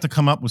you have to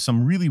come up with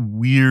some really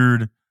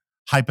weird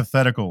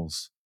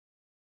hypotheticals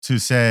to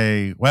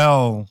say,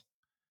 well,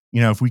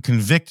 if we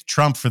convict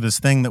Trump for this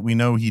thing that we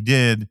know he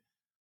did,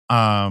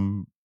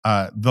 they'll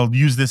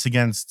use this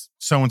against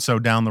so-and-so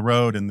down the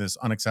road in this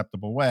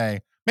unacceptable way.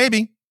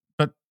 Maybe,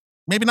 but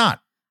maybe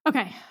not.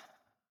 Okay.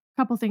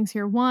 Couple things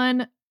here.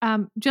 One,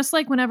 just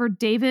like whenever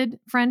David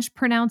French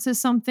pronounces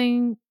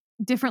something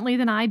differently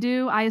than I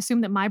do, I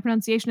assume that my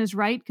pronunciation is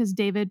right because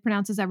David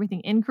pronounces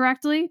everything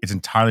incorrectly. It's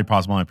entirely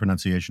possible my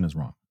pronunciation is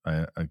wrong.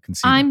 I can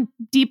see I'm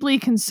deeply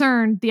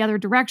concerned the other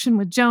direction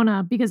with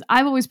Jonah because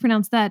I've always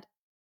pronounced that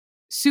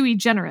sui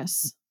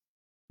generis.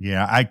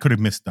 Yeah, I could have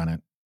misdone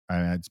it.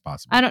 It's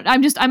possible.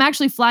 I'm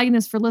actually flagging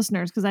this for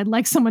listeners because I'd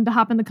like someone to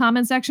hop in the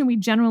comment section. We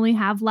generally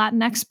have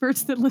Latin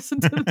experts that listen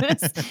to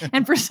this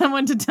and for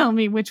someone to tell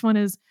me which one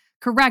is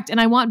correct. And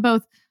I want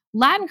both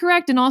Latin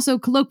correct and also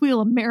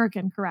colloquial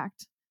American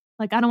correct.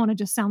 Like, I don't want to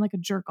just sound like a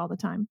jerk all the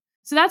time.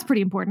 So that's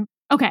pretty important.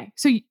 Okay.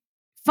 So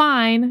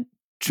fine.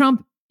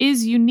 Trump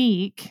is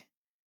unique.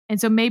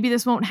 And so maybe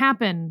this won't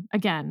happen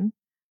again,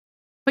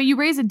 but you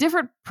raise a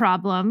different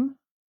problem,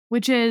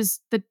 which is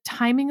the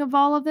timing of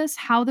all of this,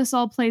 how this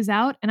all plays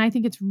out. And I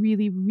think it's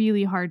really,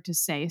 really hard to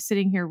say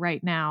sitting here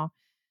right now.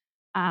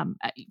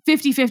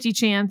 50-50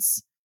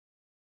 chance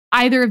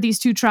either of these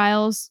two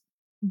trials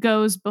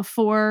goes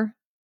before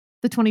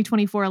the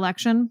 2024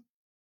 election.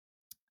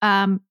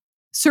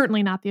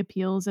 Certainly not the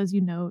appeals, as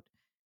you note.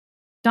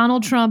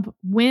 Donald Trump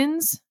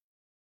wins.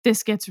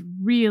 This gets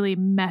really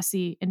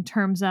messy in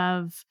terms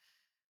of,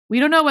 we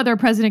don't know whether a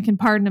president can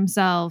pardon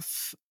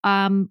himself.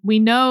 We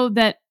know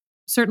that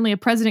certainly a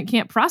president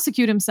can't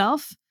prosecute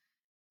himself.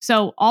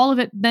 So all of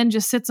it then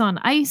just sits on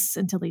ice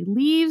until he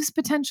leaves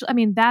potentially. I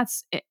mean,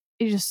 it's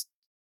just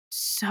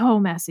so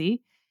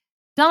messy.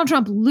 Donald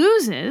Trump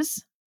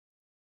loses.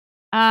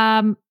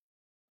 I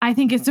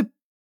think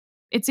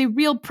it's a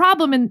real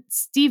problem. And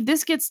Steve,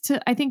 this gets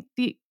to, I think,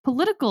 the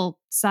political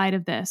side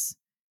of this.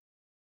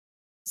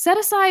 Set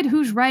aside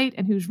who's right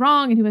and who's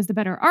wrong and who has the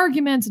better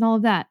arguments and all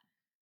of that.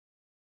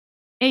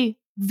 A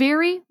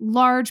very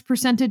large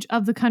percentage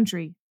of the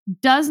country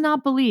does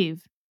not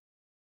believe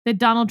that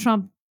Donald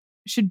Trump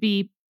should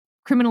be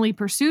criminally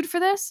pursued for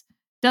this,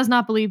 does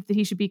not believe that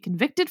he should be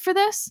convicted for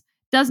this,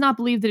 does not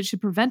believe that it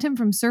should prevent him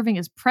from serving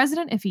as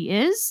president if he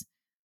is.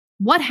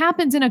 What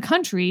happens in a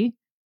country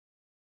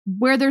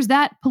where there's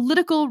that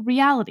political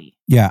reality?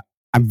 Yeah,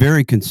 I'm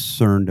very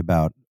concerned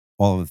about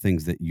all of the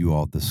things that you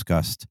all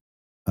discussed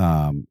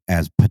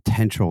as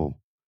potential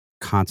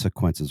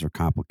consequences or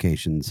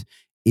complications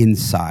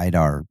inside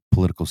our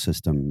political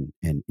system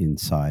and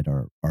inside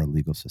our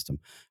legal system.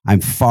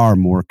 I'm far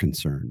more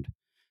concerned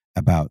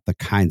about the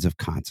kinds of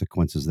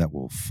consequences that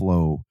will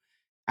flow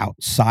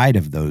outside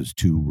of those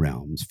two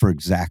realms for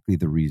exactly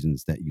the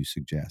reasons that you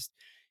suggest.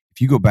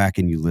 If you go back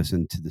and you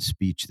listen to the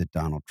speech that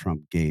Donald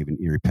Trump gave in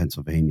Erie,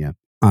 Pennsylvania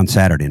on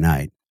Saturday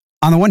night,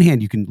 on the one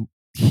hand, you can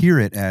hear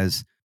it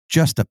as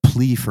just a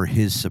plea for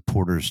his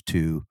supporters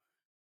to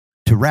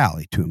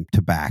rally to him,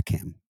 to back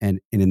him.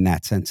 And in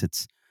that sense,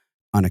 it's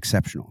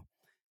unexceptional.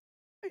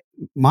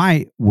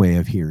 My way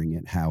of hearing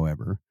it,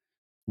 however,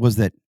 was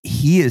that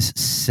he is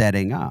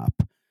setting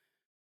up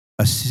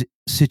a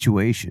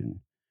situation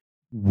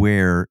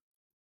where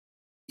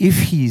if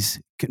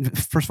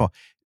first of all,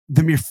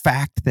 the mere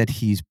fact that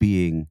he's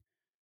being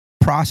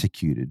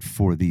prosecuted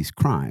for these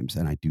crimes,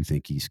 and I do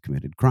think he's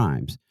committed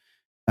crimes,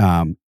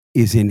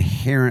 is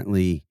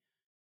inherently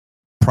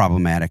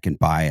problematic and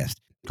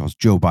biased. He calls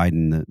Joe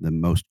Biden the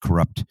most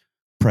corrupt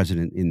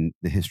president in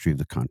the history of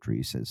the country.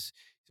 He says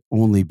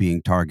only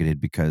being targeted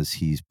because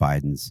he's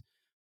Biden's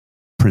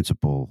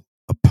principal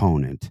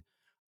opponent.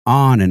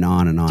 On and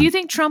on and on. Do you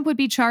think Trump would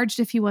be charged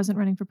if he wasn't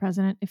running for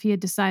president, if he had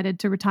decided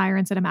to retire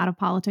and set him out of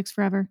politics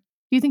forever?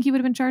 Do you think he would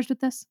have been charged with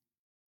this?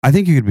 I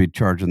think he could be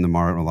charged in the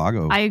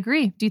Mar-a-Lago. I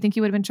agree. Do you think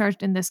he would have been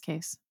charged in this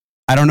case?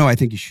 I don't know. I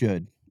think he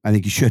should. I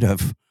think he should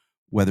have,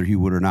 whether he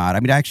would or not. I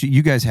mean, actually,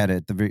 you guys had it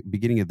at the very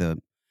beginning of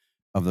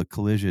the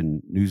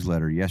Collision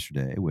newsletter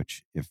yesterday,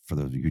 which, if for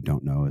those of you who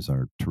don't know, is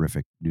our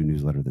terrific new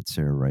newsletter that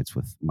Sarah writes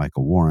with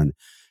Michael Warren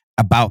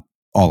about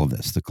all of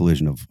this, the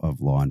collision of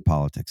law and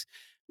politics.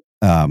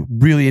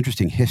 Really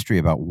interesting history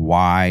about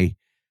why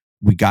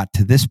we got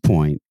to this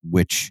point,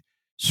 which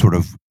sort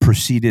of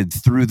proceeded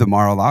through the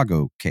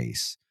Mar-a-Lago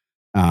case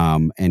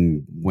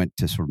and went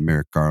to sort of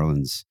Merrick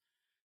Garland's,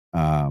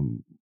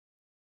 the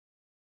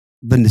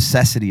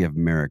necessity of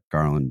Merrick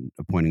Garland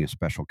appointing a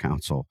special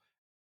counsel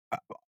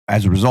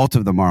as a result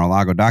of the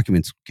Mar-a-Lago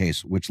documents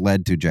case, which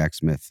led to Jack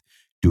Smith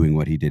doing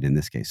what he did in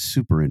this case.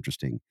 Super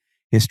interesting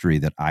history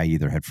that I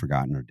either had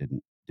forgotten or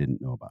didn't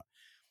know about.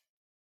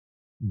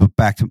 But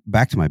back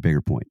to my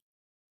bigger point.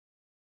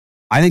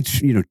 I think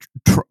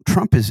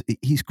Trump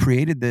he's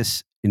created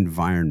this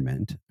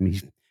environment. I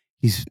mean,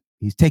 he's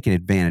taken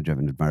advantage of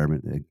an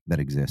environment that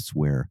exists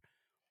where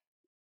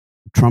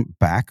Trump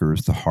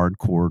backers, the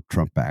hardcore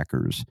Trump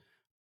backers,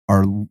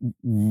 are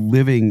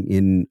living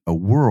in a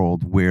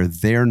world where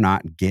they're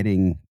not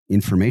getting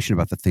information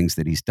about the things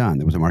that he's done.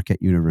 There was a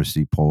Marquette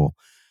University poll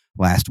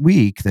last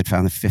week that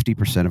found that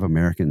 50% of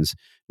Americans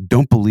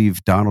don't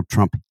believe Donald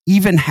Trump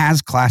even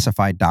has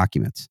classified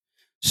documents.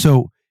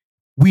 So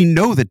we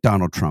know that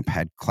Donald Trump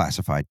had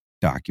classified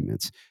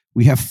documents.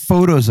 We have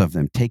photos of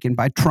them taken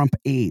by Trump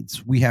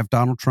aides. We have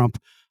Donald Trump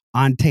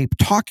on tape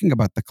talking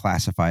about the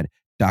classified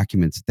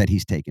documents that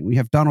he's taken. We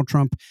have Donald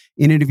Trump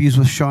in interviews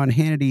with Sean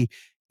Hannity,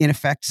 in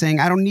effect saying,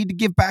 I don't need to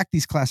give back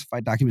these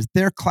classified documents.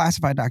 They're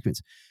classified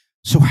documents.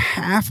 So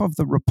half of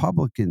the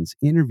Republicans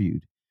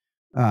interviewed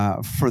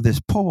for this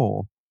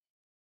poll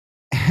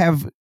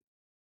have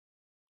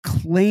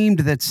claimed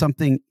that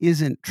something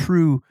isn't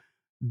true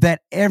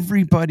that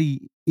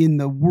everybody in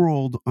the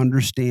world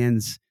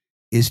understands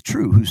is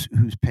true,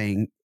 who's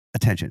paying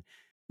attention.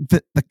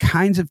 The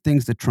kinds of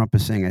things that Trump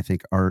is saying, I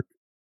think, are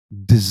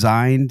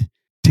designed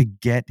to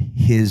get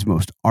his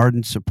most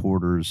ardent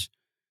supporters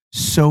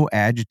so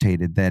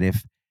agitated that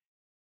if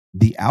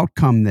the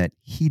outcome that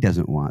he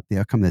doesn't want, the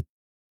outcome that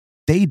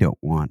they don't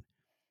want,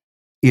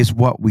 is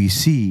what we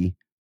see,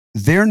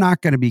 they're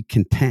not going to be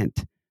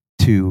content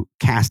to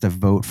cast a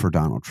vote for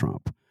Donald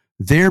Trump.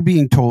 They're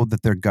being told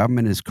that their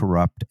government is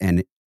corrupt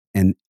and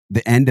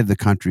the end of the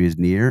country is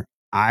near.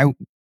 I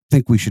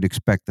think we should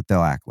expect that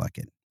they'll act like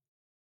it.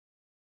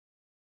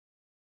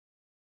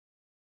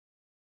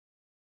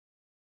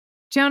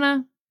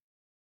 Jonah,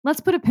 let's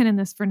put a pin in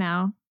this for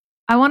now.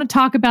 I want to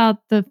talk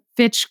about the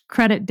Fitch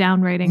credit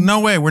downrating. No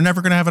way. We're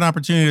never going to have an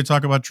opportunity to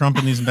talk about Trump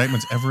in these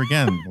indictments ever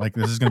again. Like,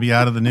 this is going to be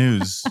out of the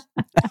news.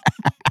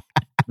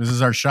 This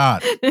is our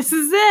shot. This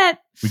is it.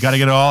 We got to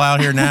get it all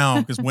out here now,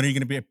 because when are you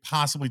going to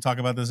possibly talk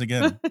about this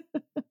again?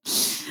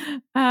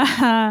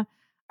 All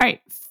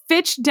right.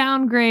 Fitch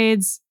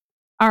downgrades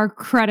our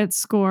credit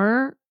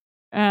score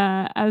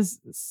as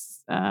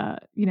the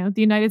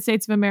United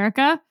States of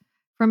America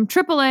from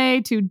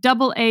AAA to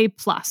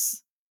AA+.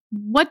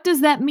 What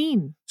does that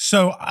mean?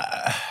 So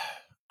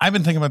I've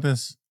been thinking about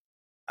this.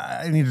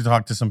 I need to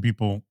talk to some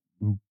people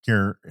who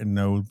care and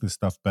know this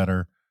stuff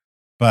better.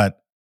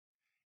 But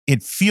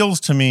it feels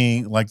to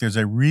me like there's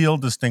a real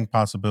distinct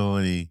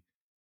possibility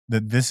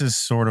that this is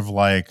sort of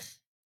like,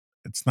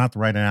 it's not the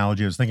right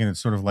analogy. I was thinking it's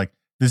sort of like,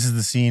 this is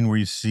the scene where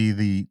you see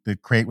the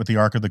crate with the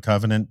Ark of the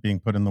Covenant being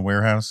put in the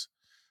warehouse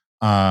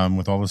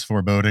with all this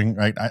foreboding,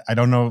 right? I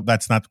don't know.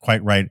 That's not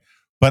quite right.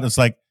 But it's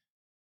like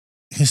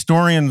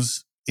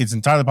historians, it's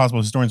entirely possible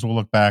historians will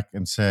look back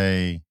and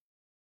say,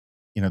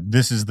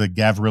 this is the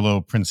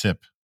Gavrilo Princip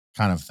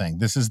kind of thing.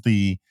 This is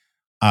the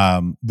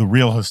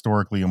real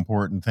historically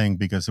important thing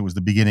because it was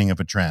the beginning of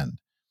a trend.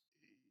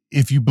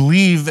 If you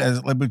believe,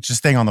 just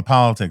staying on the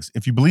politics,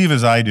 if you believe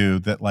as I do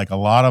that like a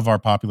lot of our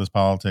populist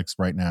politics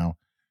right now,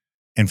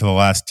 and for the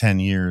last 10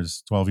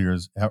 years, 12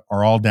 years,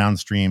 are all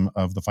downstream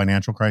of the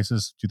financial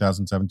crisis,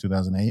 2007,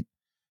 2008,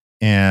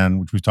 and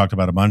which we've talked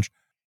about a bunch.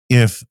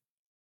 If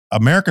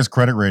America's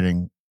credit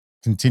rating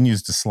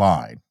continues to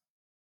slide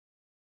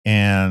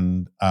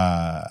and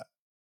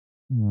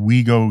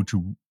we go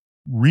to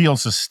real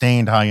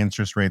sustained high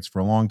interest rates for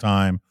a long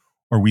time,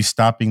 or we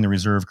stop being the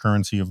reserve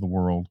currency of the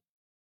world,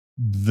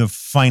 the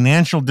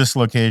financial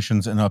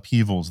dislocations and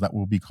upheavals that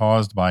will be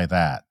caused by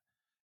that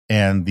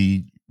and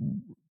the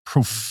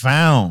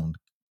profound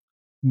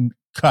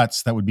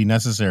cuts that would be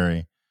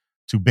necessary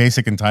to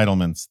basic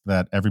entitlements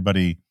that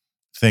everybody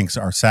thinks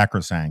are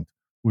sacrosanct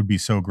would be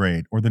so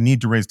great, or the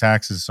need to raise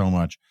taxes so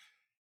much,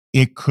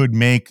 it could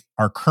make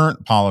our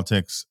current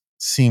politics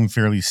seem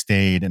fairly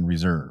staid and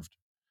reserved.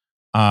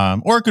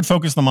 Or it could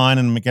focus the mind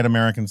and get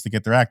Americans to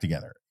get their act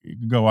together. It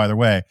could go either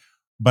way.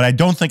 But I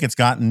don't think it's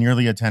gotten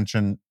nearly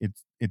attention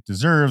it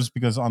deserves,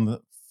 because on the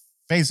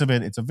face of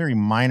it, it's a very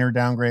minor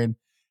downgrade,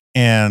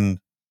 and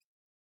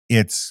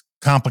it's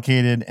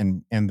complicated,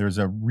 and there's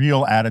a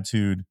real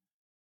attitude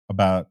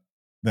about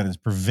that is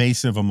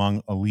pervasive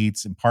among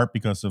elites, in part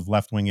because of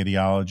left-wing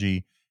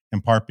ideology,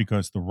 in part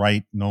because the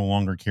right no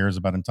longer cares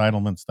about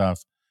entitlement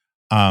stuff,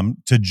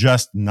 to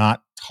just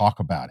not talk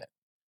about it,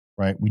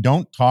 right? We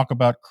don't talk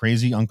about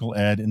crazy Uncle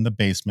Ed in the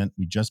basement.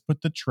 We just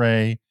put the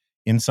tray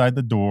inside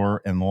the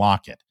door and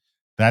lock it.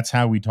 That's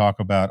how we talk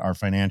about our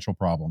financial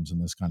problems in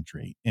this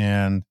country.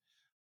 And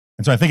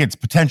so I think it's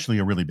potentially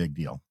a really big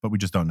deal, but we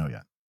just don't know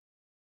yet.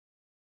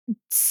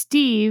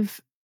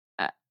 Steve,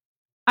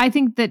 I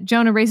think that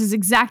Jonah raises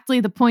exactly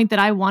the point that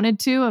I wanted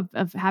to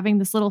of having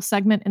this little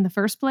segment in the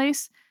first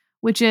place,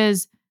 which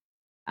is,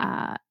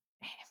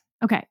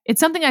 okay, it's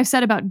something I've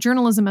said about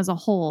journalism as a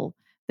whole,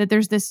 that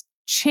there's this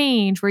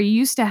change where you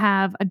used to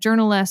have a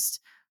journalist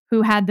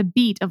who had the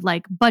beat of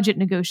like budget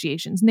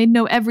negotiations, and they'd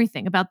know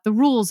everything about the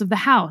rules of the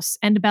House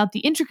and about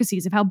the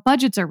intricacies of how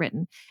budgets are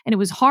written. And it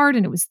was hard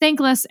and it was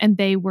thankless, and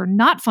they were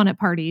not fun at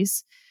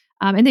parties,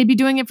 and they'd be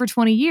doing it for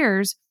 20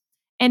 years.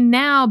 And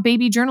now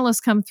baby journalists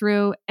come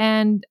through,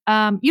 and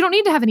you don't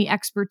need to have any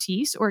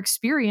expertise or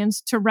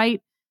experience to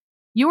write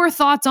your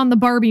thoughts on the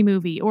Barbie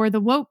movie or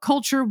the woke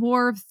culture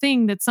war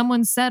thing that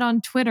someone said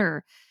on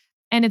Twitter.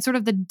 And it's sort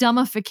of the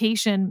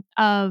dumbification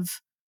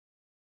of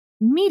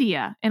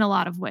media in a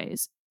lot of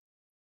ways.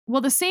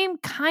 Well, the same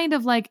kind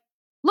of like,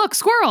 look,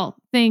 squirrel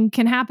thing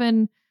can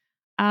happen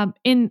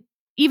in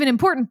even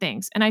important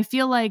things. And I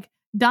feel like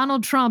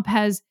Donald Trump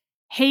has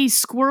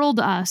squirreled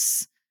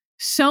us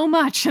so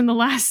much in the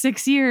last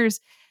 6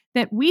 years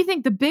that we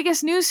think the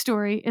biggest news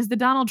story is the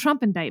Donald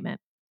Trump indictment.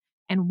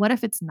 And what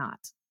if it's not?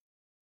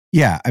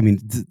 Yeah, I mean,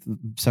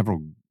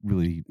 several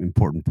really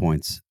important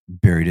points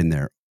buried in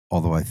there.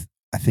 Although I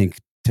think,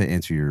 to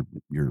answer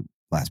your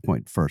last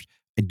point first,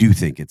 I do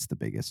think it's the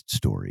biggest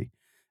story,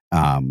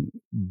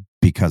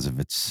 because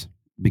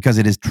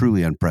it is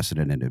truly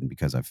unprecedented, and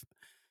because of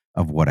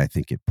what I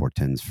think it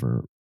portends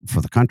for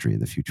the country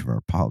and the future of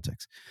our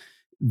politics.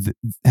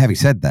 Having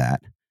said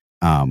that,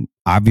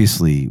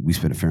 obviously we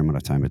spent a fair amount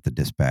of time at the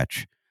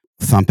Dispatch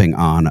thumping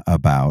on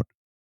about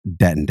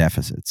debt and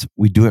deficits.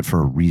 We do it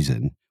for a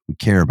reason. We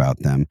care about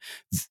them.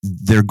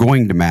 They're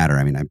going to matter.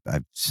 I mean,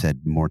 I've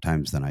said more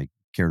times than I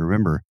care to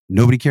remember,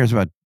 nobody cares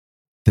about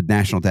the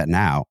national debt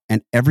now,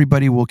 and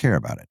everybody will care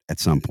about it at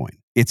some point.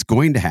 It's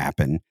going to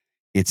happen.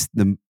 It's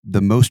the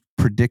most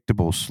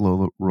predictable,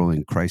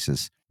 slow-rolling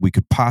crisis we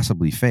could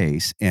possibly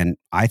face, and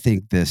I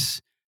think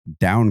this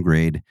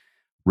downgrade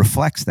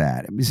reflects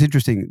that. It's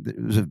interesting.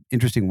 There's an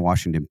interesting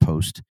Washington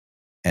Post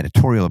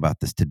editorial about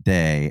this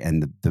today,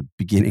 and the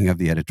beginning of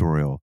the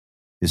editorial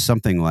is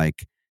something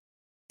like,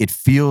 "It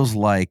feels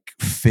like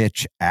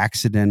Fitch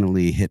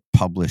accidentally hit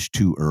publish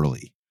too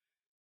early,"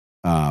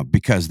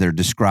 because they're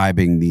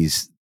describing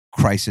these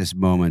crisis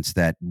moments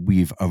that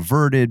we've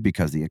averted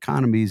because the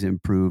economy's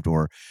improved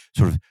or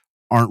sort of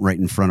aren't right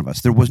in front of us.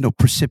 There was no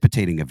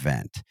precipitating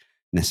event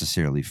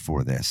necessarily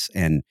for this,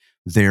 and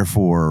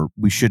therefore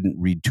we shouldn't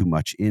read too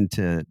much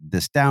into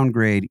this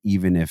downgrade,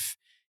 even if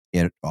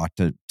it ought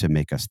to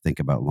make us think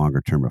about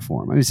longer term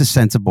reform. I mean, it's a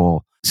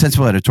sensible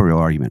editorial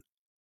argument.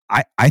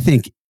 I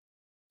think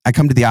I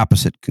come to the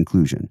opposite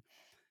conclusion.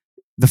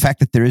 The fact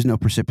that there is no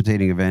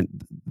precipitating event,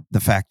 the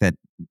fact that,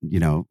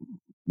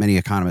 many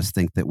economists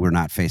think that we're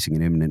not facing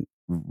an imminent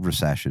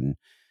recession,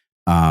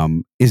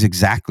 is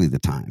exactly the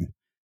time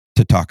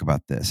to talk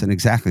about this, and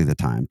exactly the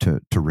time to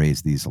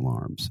raise these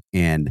alarms.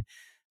 And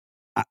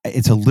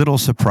it's a little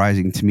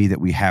surprising to me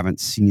that we haven't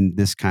seen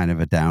this kind of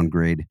a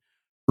downgrade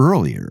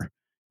earlier,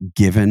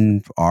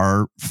 given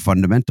our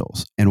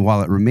fundamentals. And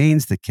while it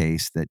remains the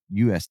case that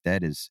U.S.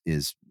 debt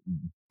is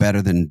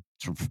better than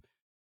sort of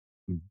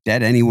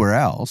debt anywhere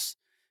else,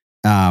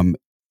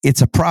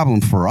 it's a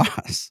problem for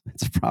us.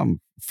 It's a problem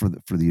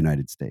for the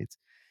United States.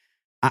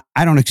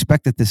 I don't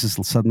expect that this is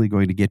suddenly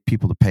going to get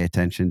people to pay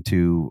attention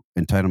to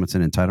entitlements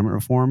and entitlement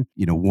reform.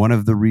 One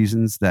of the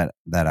reasons that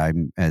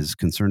I'm as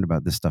concerned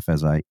about this stuff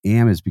as I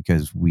am is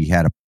because we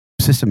had a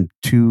system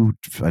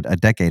a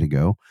decade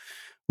ago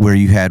where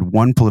you had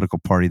one political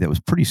party that was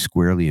pretty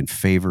squarely in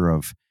favor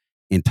of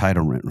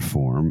entitlement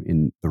reform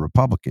in the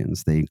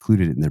Republicans. They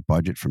included it in their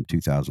budget from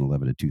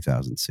 2011 to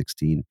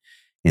 2016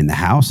 in the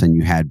House, and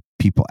you had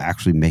people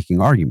actually making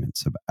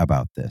arguments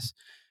about this.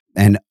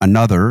 And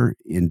another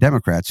in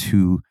Democrats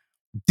who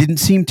didn't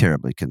seem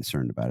terribly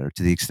concerned about it, or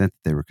to the extent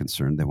that they were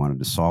concerned, they wanted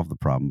to solve the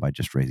problem by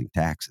just raising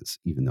taxes,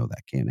 even though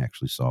that can't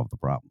actually solve the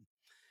problem.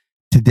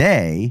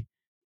 Today,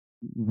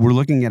 we're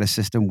looking at a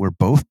system where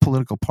both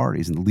political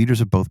parties and the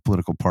leaders of both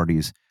political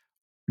parties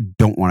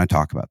don't want to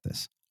talk about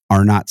this,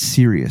 are not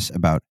serious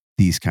about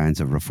these kinds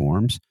of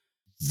reforms.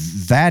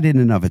 That in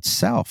and of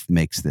itself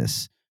makes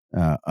this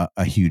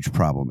a huge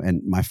problem.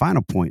 And my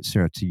final point,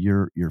 Sarah, to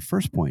your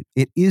first point,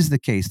 it is the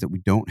case that we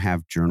don't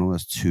have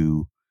journalists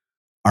who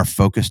are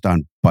focused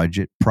on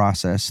budget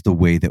process the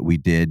way that we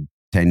did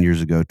 10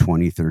 years ago,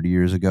 20, 30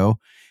 years ago.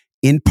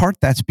 In part,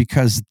 that's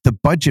because the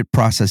budget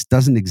process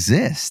doesn't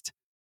exist.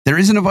 There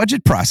isn't a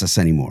budget process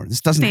anymore. This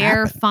doesn't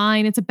Fair, happen.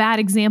 fine. It's a bad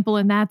example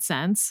in that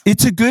sense.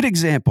 It's a good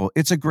example.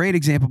 It's a great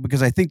example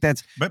because I think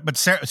that's But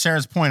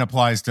Sarah's point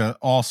applies to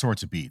all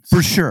sorts of beats.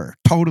 for sure.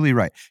 Totally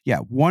right. Yeah.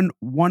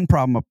 One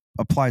problem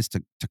applies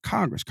to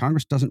Congress.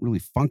 Congress doesn't really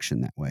function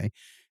that way.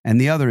 And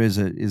the other is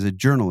a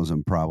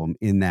journalism problem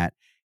in that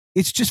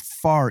it's just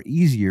far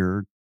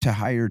easier to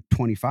hire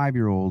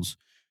 25-year-olds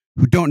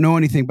who don't know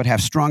anything but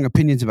have strong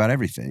opinions about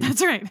everything.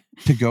 That's right.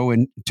 to go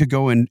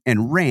and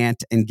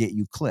rant and get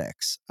you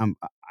clicks.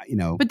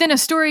 But then a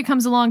story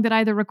comes along that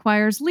either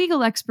requires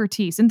legal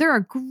expertise, and there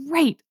are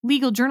great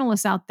legal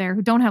journalists out there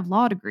who don't have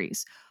law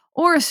degrees,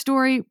 or a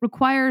story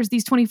requires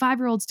these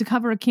 25-year-olds to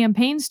cover a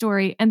campaign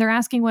story, and they're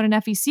asking what an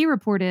FEC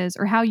report is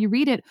or how you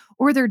read it,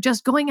 or they're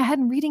just going ahead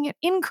and reading it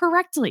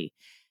incorrectly.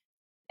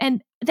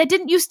 And that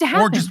didn't used to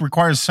happen. Or just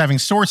requires having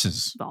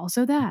sources.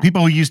 Also that.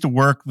 People who used to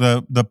work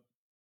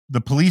the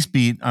police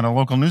beat on a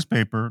local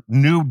newspaper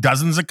knew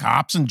dozens of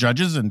cops and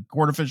judges and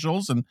court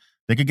officials, and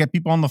they could get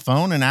people on the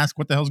phone and ask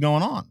what the hell's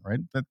going on, right?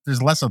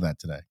 There's less of that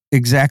today.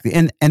 Exactly.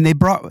 And they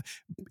brought,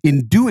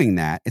 in doing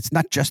that, it's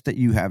not just that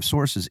you have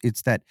sources,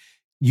 it's that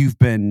you've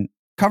been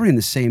covering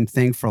the same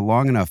thing for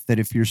long enough that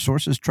if your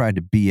sources tried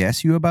to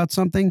BS you about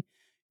something,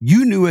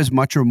 you knew as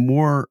much or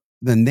more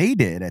than they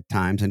did at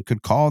times and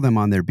could call them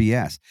on their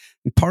BS.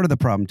 And part of the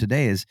problem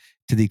today is,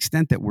 to the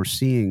extent that we're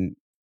seeing,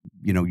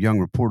 young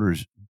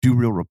reporters do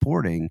real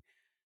reporting,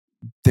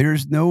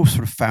 there's no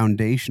sort of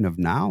foundation of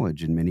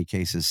knowledge in many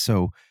cases.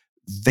 So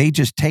they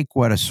just take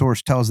what a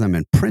source tells them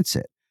and prints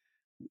it.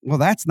 Well,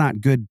 that's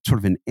not good sort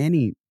of in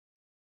any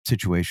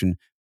situation,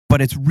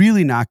 but it's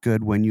really not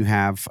good when you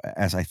have,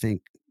 as I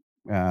think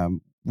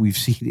we've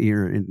seen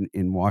here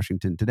in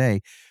Washington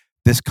today,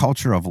 this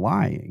culture of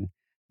lying.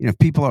 If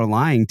people are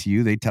lying to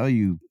you, they tell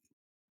you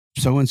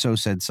so-and-so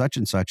said such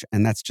and such,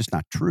 and that's just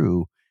not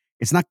true.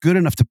 It's not good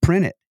enough to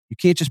print it. You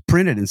can't just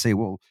print it and say,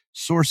 well,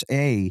 source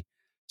A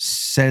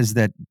says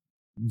that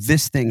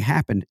this thing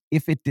happened.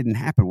 If it didn't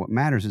happen, what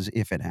matters is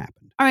if it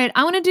happened. All right,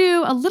 I want to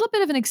do a little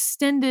bit of an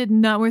extended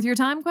not worth your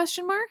time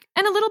question mark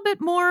and a little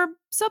bit more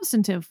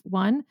substantive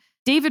one.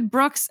 David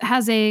Brooks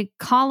has a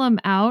column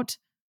out,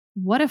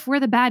 What If We're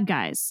the Bad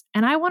Guys?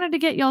 And I wanted to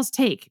get y'all's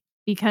take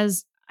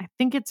because I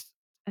think it's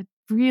a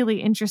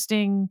really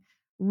interesting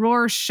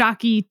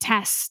Rorschach-y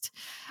test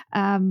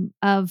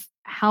of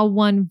how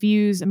one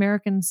views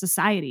American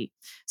society.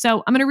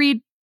 So I'm going to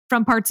read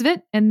from parts of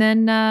it, and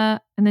then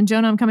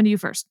Jonah, I'm coming to you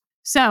first.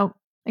 So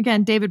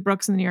again, David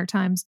Brooks in the New York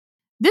Times.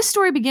 This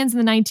story begins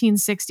in the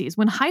 1960s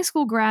when high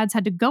school grads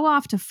had to go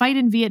off to fight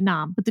in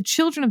Vietnam, but the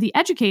children of the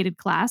educated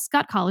class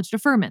got college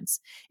deferments.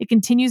 It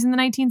continues in the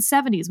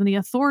 1970s when the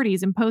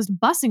authorities imposed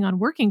busing on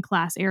working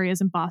class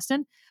areas in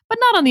Boston, but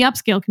not on the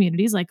upscale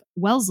communities like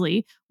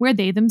Wellesley, where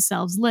they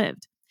themselves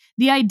lived.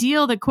 The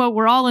ideal that, quote,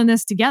 we're all in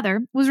this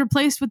together was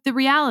replaced with the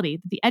reality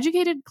that the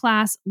educated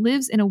class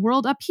lives in a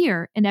world up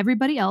here and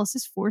everybody else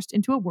is forced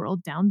into a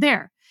world down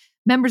there.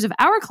 Members of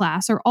our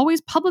class are always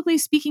publicly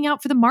speaking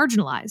out for the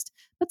marginalized,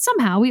 but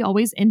somehow we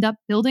always end up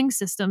building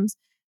systems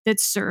that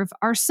serve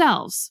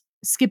ourselves.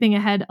 Skipping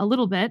ahead a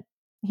little bit,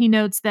 he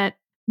notes that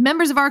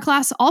members of our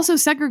class also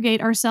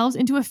segregate ourselves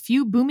into a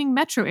few booming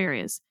metro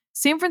areas,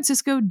 San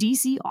Francisco,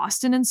 DC,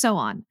 Austin, and so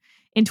on.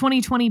 In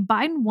 2020,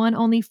 Biden won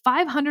only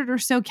 500 or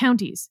so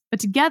counties, but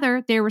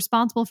together they are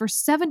responsible for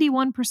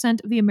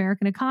 71% of the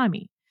American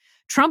economy.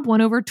 Trump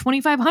won over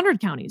 2,500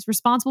 counties,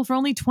 responsible for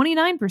only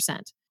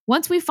 29%.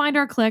 Once we find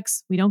our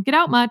clicks, we don't get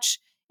out much.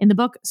 In the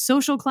book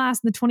Social Class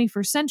in the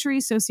 21st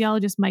Century,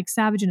 sociologist Mike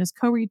Savage and his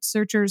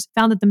co-researchers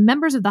found that the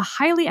members of the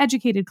highly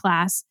educated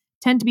class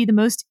tend to be the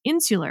most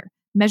insular,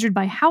 measured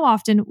by how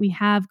often we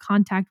have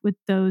contact with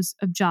those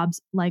of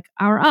jobs like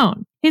our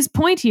own. His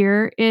point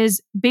here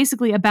is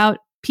basically about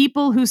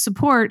people who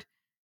support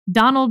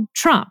Donald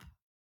Trump.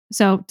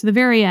 So, to the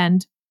very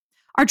end,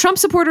 are Trump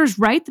supporters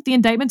right that the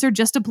indictments are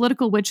just a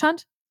political witch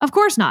hunt? Of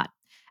course not.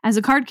 As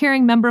a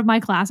card-carrying member of my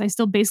class, I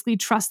still basically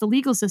trust the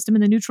legal system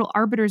and the neutral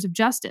arbiters of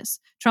justice.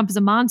 Trump is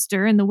a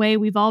monster in the way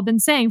we've all been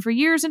saying for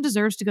years and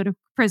deserves to go to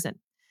prison.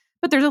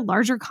 But there's a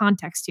larger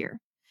context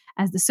here.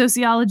 As the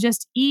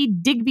sociologist E.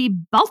 Digby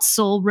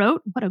Baltzell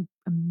wrote, what an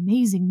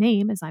amazing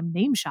name as I'm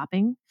name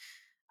shopping,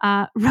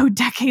 wrote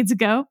decades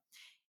ago,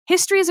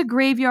 history is a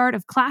graveyard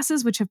of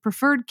classes which have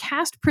preferred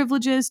caste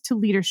privileges to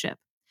leadership.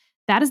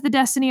 That is the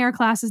destiny our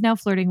class is now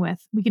flirting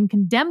with. We can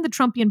condemn the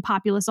Trumpian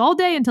populace all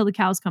day until the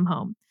cows come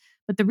home.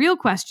 But the real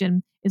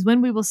question is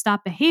when we will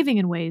stop behaving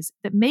in ways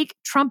that make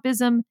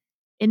Trumpism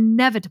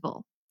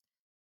inevitable.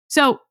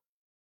 So,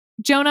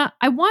 Jonah,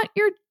 I want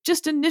your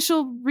just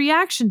initial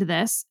reaction to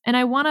this, and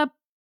I want to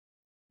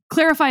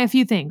clarify a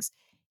few things.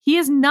 He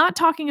is not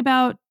talking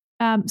about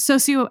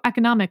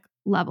socioeconomic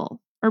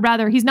level, or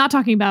rather, he's not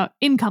talking about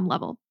income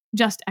level,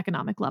 just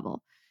economic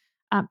level.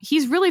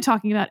 He's really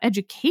talking about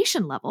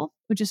education level,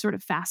 which is sort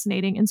of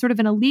fascinating, and sort of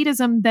an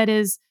elitism that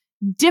is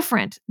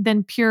different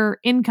than pure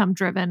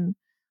income-driven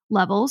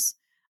levels.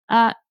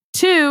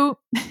 Two,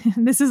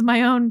 this is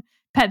my own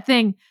pet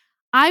thing,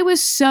 I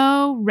was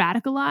so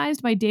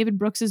radicalized by David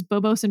Brooks's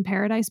Bobos in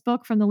Paradise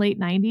book from the late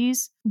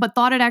 90s, but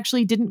thought it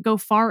actually didn't go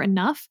far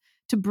enough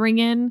to bring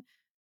in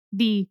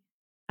the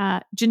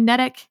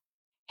genetic,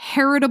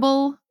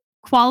 heritable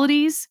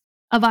qualities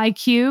of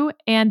IQ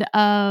and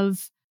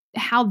of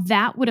how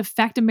that would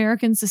affect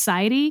American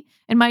society.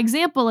 And my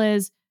example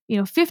is,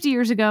 50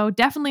 years ago,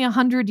 definitely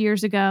 100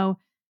 years ago,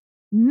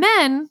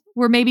 men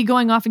were maybe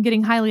going off and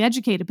getting highly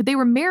educated, but they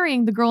were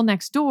marrying the girl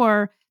next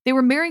door. They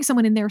were marrying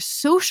someone in their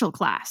social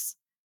class,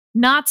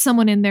 not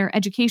someone in their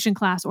education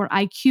class or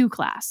IQ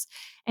class.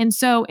 And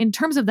so in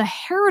terms of the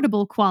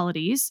heritable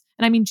qualities,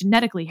 and I mean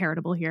genetically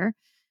heritable here,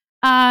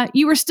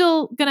 you were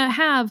still going to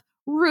have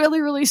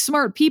really, really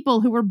smart people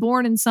who were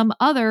born in some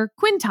other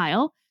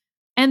quintile,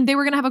 and they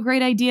were going to have a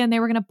great idea and they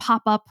were going to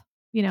pop up,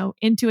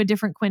 into a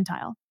different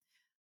quintile.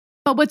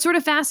 But what's sort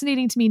of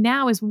fascinating to me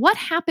now is what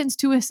happens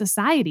to a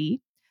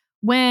society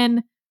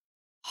when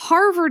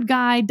Harvard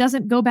guy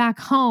doesn't go back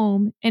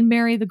home and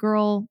marry the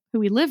girl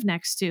who he lived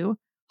next to.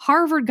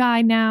 Harvard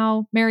guy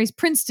now marries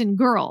Princeton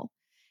girl.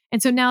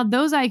 And so now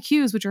those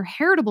IQs, which are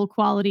heritable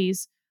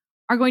qualities,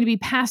 are going to be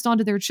passed on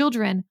to their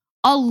children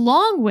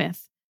along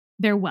with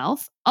their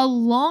wealth,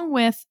 along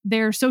with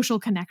their social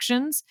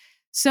connections,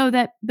 so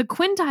that the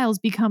quintiles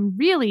become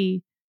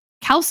really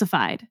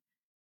calcified.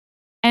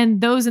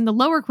 And those in the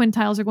lower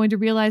quintiles are going to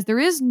realize there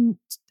is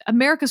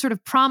America's sort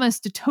of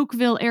promise to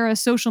Tocqueville era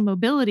social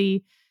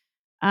mobility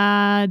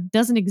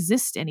doesn't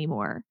exist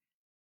anymore.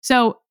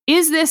 So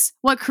is this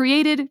what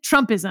created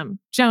Trumpism,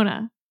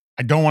 Jonah?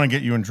 I don't want to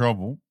get you in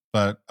trouble,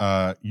 but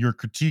your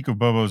critique of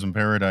Bobos in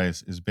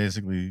Paradise is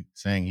basically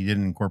saying he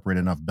didn't incorporate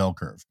enough bell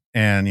curve.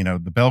 And,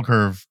 the bell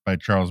curve by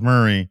Charles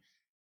Murray,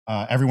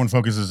 everyone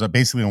focuses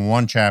basically on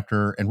one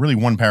chapter and really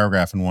one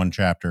paragraph in one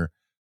chapter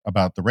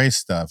about the race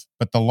stuff.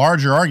 But the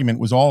larger argument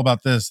was all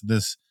about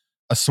this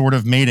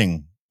assortive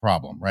mating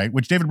problem, right?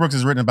 Which David Brooks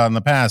has written about in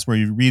the past, where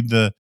you read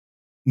the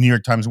New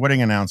York Times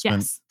wedding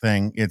announcement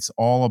thing. It's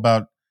all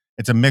about,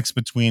 it's a mix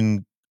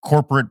between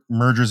corporate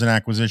mergers and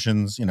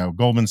acquisitions.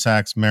 Goldman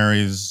Sachs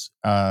marries,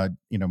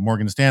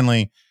 Morgan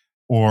Stanley,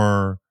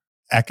 or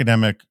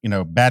academic,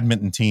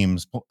 badminton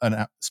teams,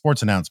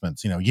 sports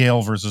announcements,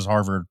 Yale versus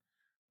Harvard,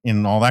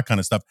 and all that kind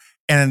of stuff.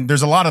 And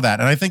there's a lot of that.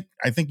 And I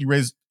think you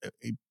raised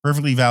a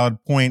perfectly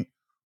valid point,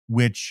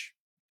 which,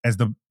 as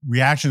the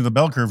reaction to the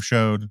bell curve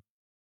showed,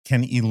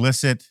 can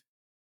elicit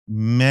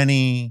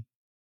many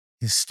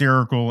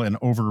hysterical and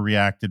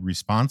overreacted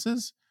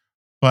responses.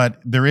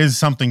 But there is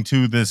something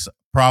to this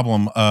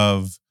problem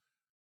of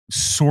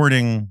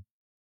sorting,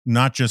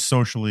 not just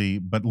socially,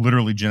 but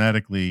literally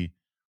genetically,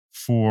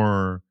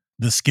 for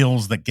the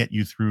skills that get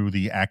you through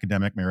the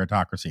academic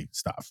meritocracy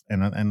stuff.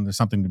 And there's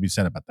something to be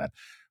said about that.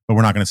 But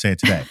we're not going to say it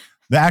today.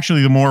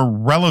 The more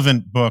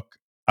relevant book,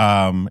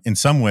 in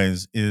some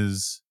ways,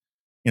 is,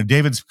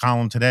 David's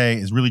column today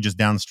is really just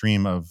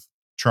downstream of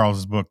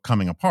Charles's book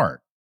Coming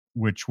Apart,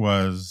 which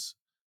was,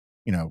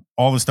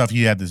 all the stuff.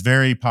 He had this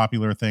very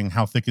popular thing,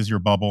 How Thick Is Your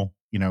Bubble,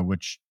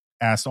 which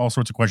asked all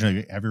sorts of questions.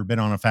 Have you ever been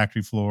on a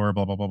factory floor?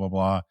 Blah, blah, blah, blah,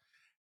 blah.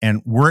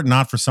 And were it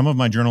not for some of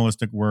my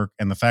journalistic work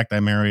and the fact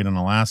I married an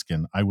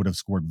Alaskan, I would have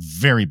scored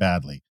very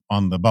badly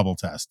on the bubble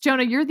test.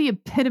 Jonah, you're the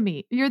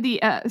epitome. You're the,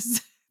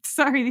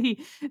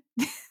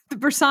 the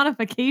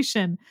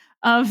personification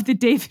of the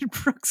David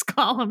Brooks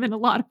column in a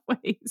lot of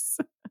ways.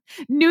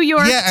 New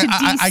York to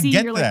DC, I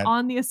get you're that. like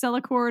on the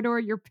Acela corridor,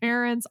 your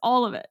parents,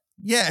 all of it.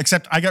 Yeah,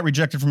 except I got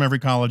rejected from every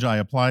college I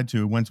applied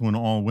to, went to an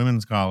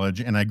all-women's college,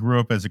 and I grew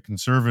up as a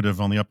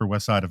conservative on the Upper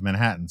West Side of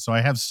Manhattan. So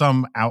I have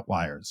some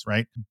outliers,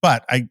 right?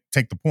 But I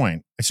take the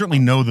point. I certainly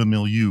know the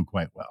milieu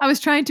quite well. I was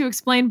trying to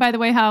explain, by the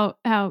way, how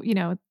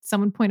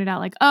someone pointed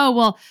out like, oh,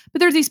 well, but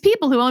there's these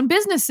people who own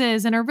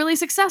businesses and are really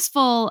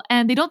successful,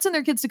 and they don't send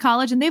their kids to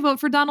college, and they vote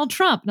for Donald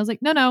Trump. And I was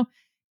like, no.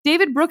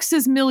 David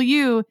Brooks's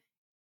milieu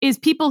is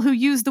people who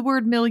use the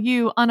word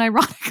milieu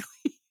unironically.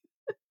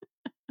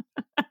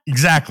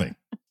 Exactly.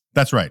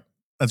 That's right.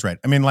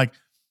 I mean, like,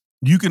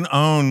 you can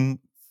own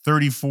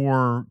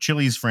 34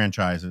 Chili's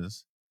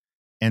franchises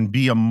and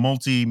be a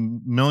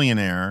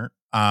multi-millionaire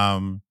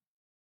and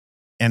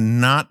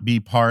not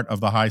be part of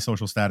the high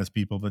social status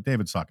people that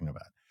David's talking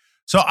about.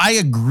 So I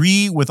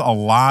agree with a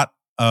lot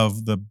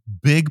of the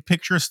big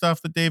picture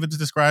stuff that David's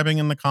describing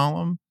in the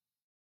column.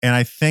 And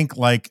I think,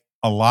 like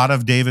a lot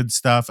of David's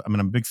stuff, I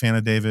mean, I'm a big fan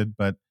of David,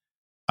 but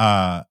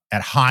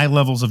at high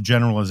levels of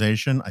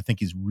generalization, I think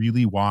he's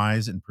really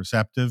wise and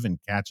perceptive and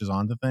catches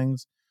on to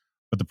things.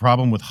 But the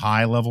problem with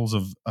high levels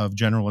of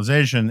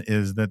generalization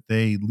is that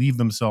they leave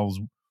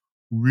themselves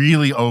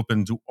really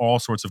open to all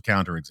sorts of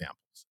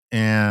counterexamples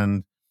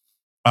and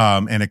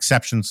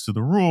exceptions to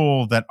the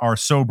rule that are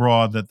so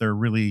broad that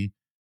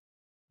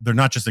they're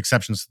not just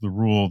exceptions to the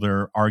rule,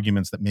 they're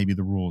arguments that maybe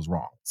the rule is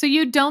wrong. So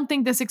you don't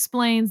think this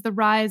explains the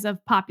rise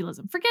of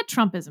populism? Forget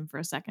Trumpism for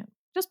a second.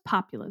 Just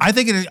populism. I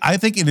think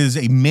it is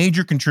a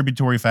major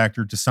contributory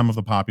factor to some of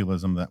the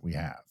populism that we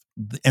have.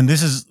 And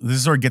this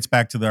sort of gets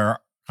back to our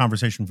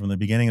conversation from the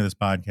beginning of this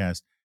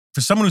podcast.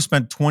 For someone who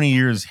spent 20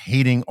 years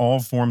hating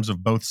all forms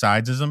of both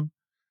sidesism,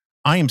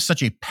 I am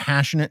such a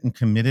passionate and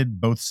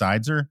committed both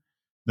sideser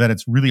that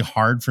it's really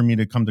hard for me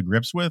to come to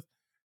grips with,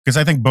 because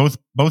I think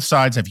both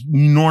sides have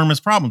enormous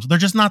problems. They're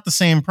just not the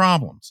same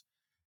problems.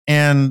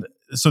 And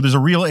so there's a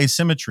real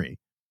asymmetry.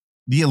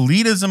 The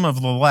elitism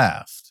of the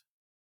left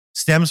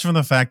stems from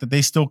the fact that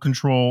they still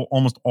control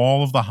almost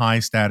all of the high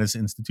status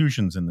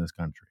institutions in this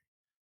country.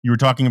 You were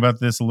talking about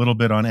this a little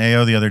bit on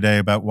AO the other day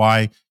about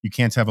why you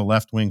can't have a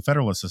left-wing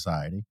Federalist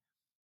Society,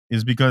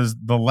 is because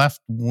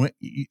the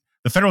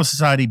Federalist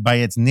Society, by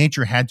its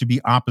nature, had to be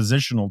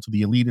oppositional to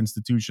the elite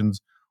institutions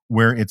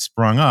where it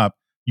sprung up.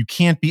 You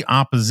can't be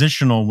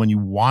oppositional when you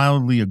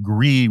wildly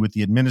agree with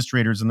the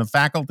administrators and the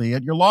faculty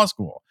at your law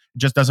school. It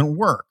just doesn't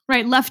work.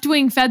 Right.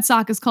 Left-wing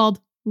FedSoc is called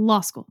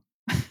law school.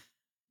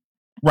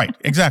 Right.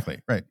 Exactly.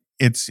 Right.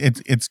 It's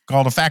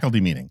called a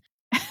faculty meeting.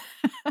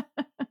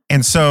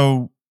 And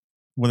so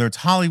whether it's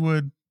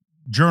Hollywood,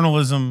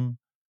 journalism,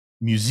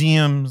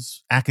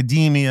 museums,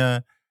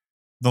 academia,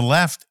 the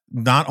left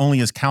not only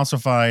is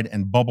calcified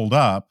and bubbled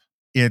up,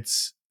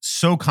 it's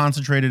so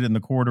concentrated in the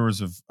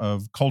corridors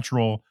of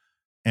cultural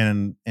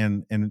and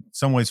in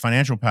some ways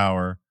financial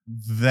power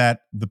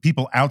that the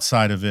people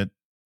outside of it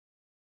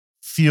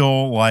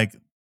feel like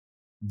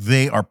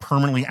they are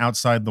permanently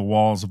outside the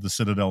walls of the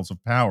citadels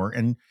of power.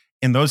 And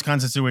in those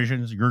kinds of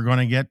situations, you're going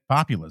to get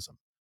populism.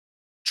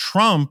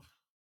 Trump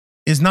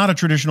is not a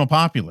traditional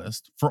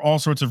populist for all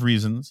sorts of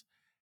reasons.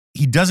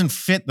 He doesn't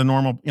fit the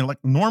normal,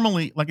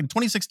 normally, like in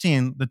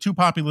 2016, the two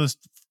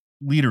populist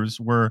leaders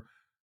were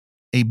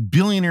a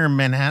billionaire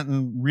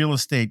Manhattan real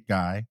estate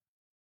guy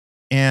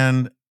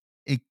and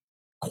a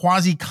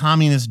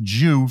quasi-communist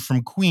Jew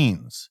from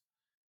Queens.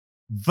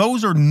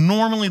 Those are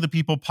normally the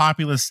people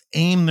populists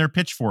aim their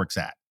pitchforks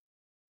at,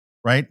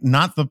 right?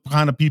 Not the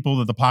kind of people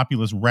that the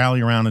populists rally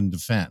around and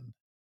defend.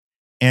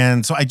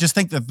 And so I just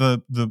think that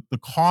the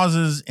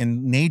causes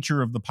and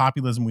nature of the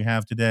populism we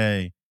have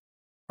today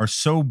are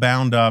so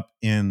bound up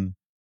in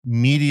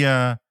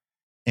media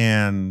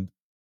and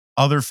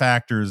other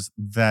factors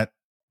that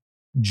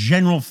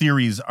general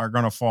theories are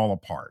going to fall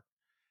apart.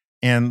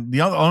 And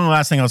the only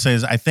last thing I'll say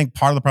is I think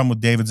part of the problem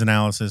with David's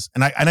analysis,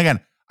 and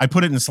again, I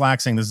put it in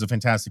Slack saying this is a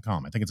fantastic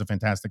column. I think it's a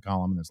fantastic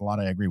column, and there's a lot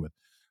I agree with.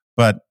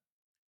 But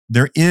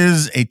there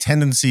is a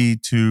tendency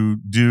to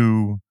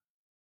do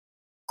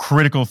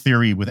critical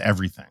theory with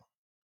everything.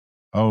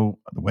 Oh,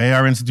 the way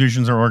our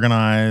institutions are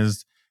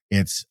organized,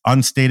 it's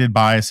unstated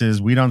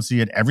biases. We don't see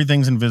it.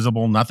 Everything's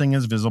invisible. Nothing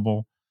is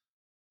visible.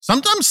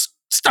 Sometimes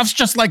stuff's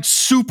just like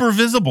super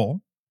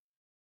visible,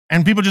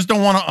 and people just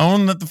don't want to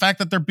own the fact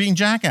that they're being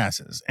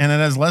jackasses. And it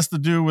has less to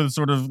do with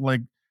sort of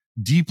like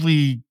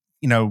deeply,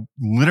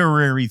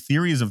 literary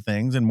theories of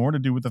things and more to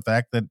do with the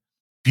fact that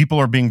people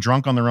are being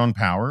drunk on their own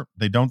power.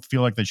 They don't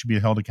feel like they should be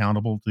held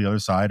accountable to the other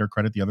side or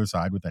credit the other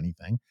side with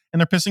anything. And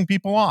they're pissing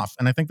people off.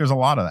 And I think there's a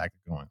lot of that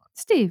going on.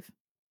 Steve.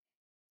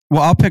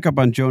 Well, I'll pick up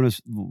on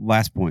Jonah's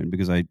last point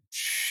because I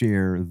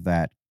share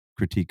that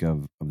critique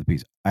of the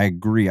piece. I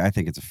agree. I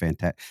think it's a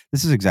fantastic.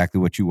 This is exactly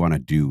what you want to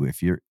do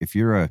if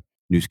you're a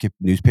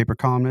newspaper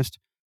columnist.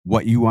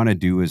 What you want to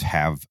do is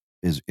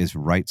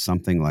write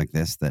something like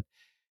this that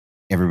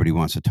everybody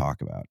wants to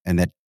talk about, and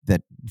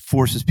that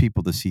forces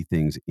people to see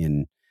things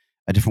in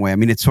a different way. I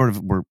mean, it's sort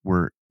of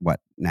we're what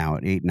now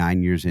at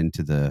 8-9 years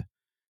into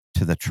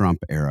the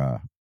Trump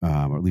era,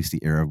 or at least the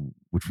era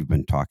which we've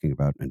been talking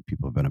about and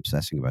people have been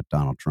obsessing about,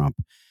 Donald Trump.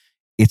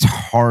 It's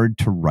hard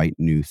to write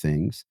new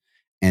things,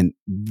 and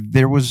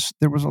there was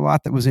a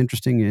lot that was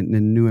interesting and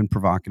new and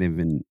provocative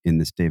in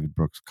this David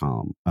Brooks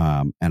column,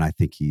 and I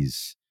think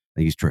he's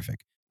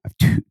terrific. I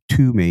have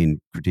two main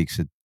critiques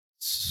that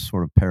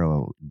sort of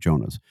parallel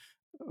Jonah's.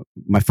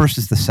 My first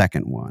is the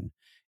second one,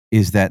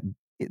 is that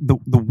the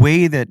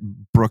way that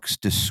Brooks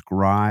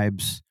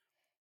describes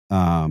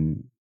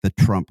the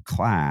Trump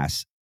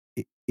class,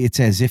 it's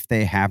as if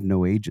they have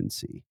no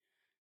agency.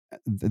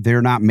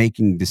 They're not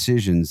making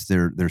decisions.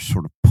 They're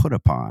sort of put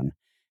upon.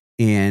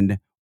 And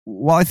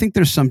while I think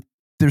there's some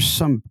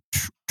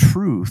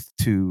truth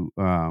to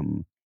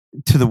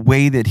the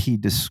way that he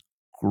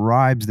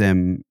describes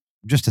them,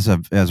 just as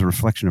a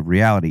reflection of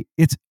reality,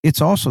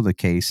 it's also the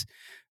case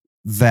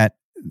that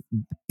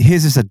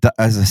his is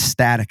a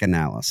static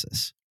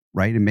analysis,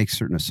 right? It makes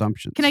certain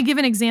assumptions. Can I give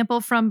an example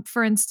from,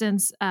 for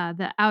instance,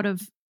 the out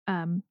of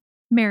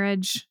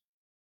marriage,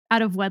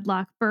 out of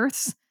wedlock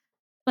births?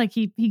 Like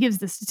he gives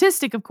the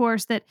statistic, of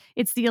course, that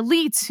it's the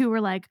elites who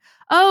are like,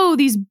 oh,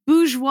 these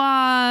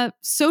bourgeois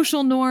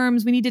social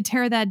norms, we need to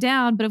tear that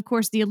down. But of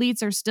course, the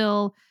elites are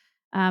still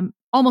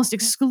almost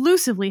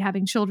exclusively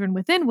having children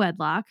within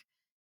wedlock.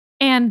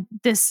 And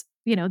this,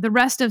 the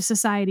rest of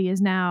society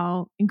is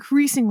now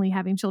increasingly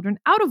having children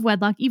out of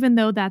wedlock, even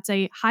though that's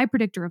a high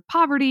predictor of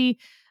poverty,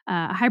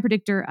 a high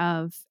predictor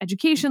of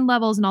education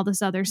levels and all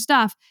this other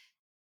stuff,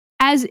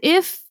 as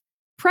if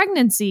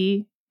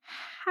pregnancy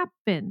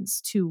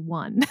happens to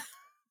one.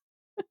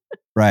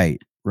 Right.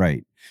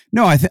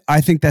 No,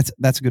 I think that's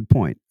a good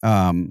point.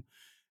 And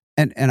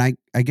I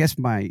guess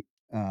my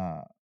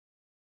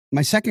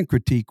second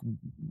critique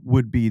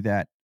would be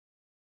that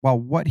while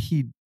what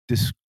he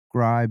describes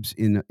describes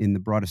in the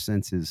broadest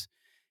sense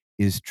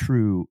is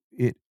true,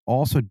 it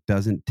also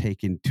doesn't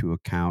take into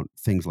account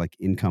things like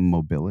income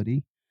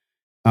mobility.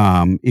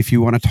 If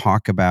you want to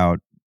talk about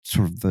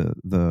sort of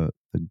the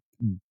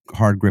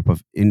hard grip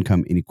of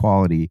income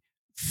inequality,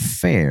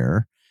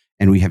 fair,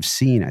 and we have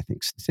seen, I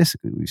think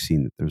statistically, we've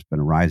seen that there's been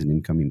a rise in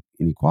income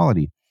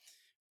inequality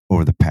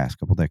over the past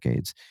couple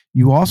decades.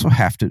 You also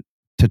have to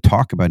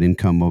talk about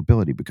income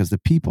mobility, because the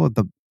people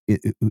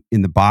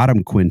in the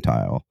bottom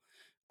quintile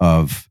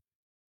of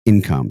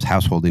incomes,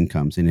 household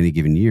incomes in any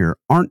given year,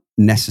 aren't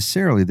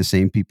necessarily the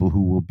same people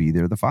who will be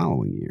there the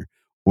following year,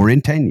 or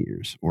in 10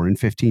 years, or in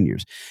 15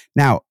 years.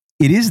 Now,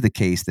 it is the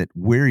case that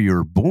where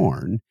you're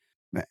born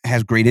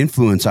has great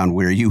influence on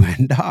where you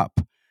end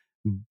up,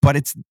 but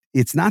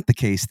it's not the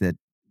case that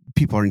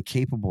people are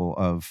incapable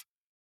of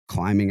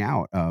climbing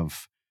out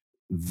of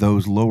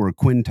those lower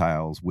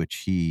quintiles,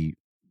 which he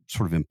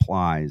sort of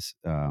implies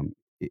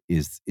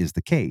is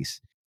the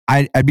case.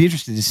 I'd be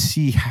interested to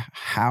see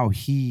how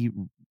he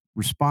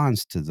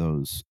responds to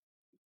those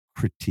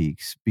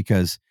critiques,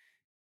 because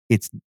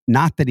it's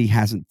not that he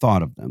hasn't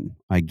thought of them.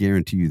 I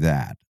guarantee you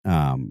that.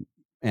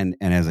 And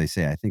as I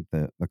say, I think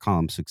the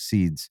column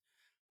succeeds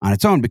on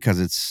its own because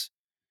it's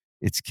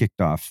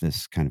kicked off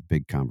this kind of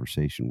big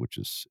conversation, which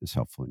is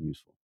helpful and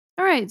useful.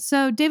 All right.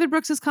 So David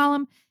Brooks's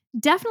column,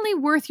 definitely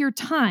worth your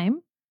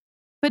time,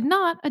 but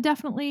not a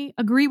definitely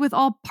agree with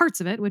all parts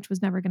of it, which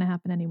was never going to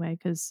happen anyway,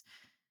 because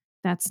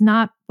that's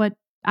not what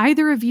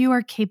either of you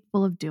are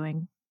capable of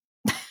doing.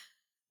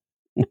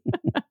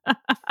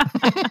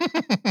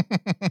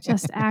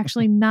 Just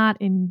actually not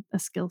in a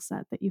skill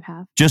set that you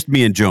have. Just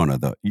me and Jonah,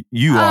 though.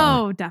 You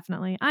are. Oh,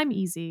 definitely. I'm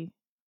easy.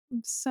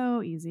 I'm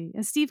so easy.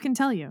 As Steve can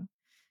tell you,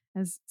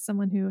 as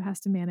someone who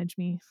has to manage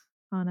me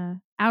on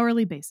an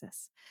hourly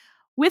basis.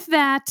 With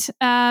that,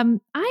 I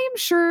am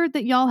sure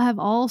that y'all have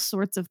all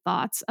sorts of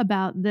thoughts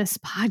about this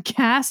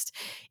podcast.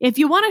 If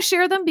you want to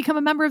share them, become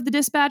a member of the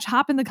Dispatch,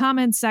 hop in the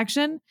comments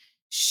section,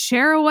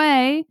 share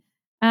away.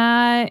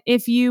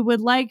 If you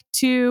would like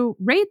to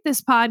rate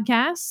this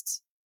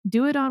podcast,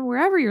 do it on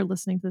wherever you're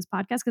listening to this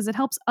podcast, because it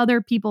helps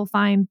other people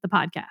find the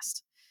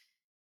podcast.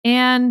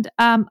 And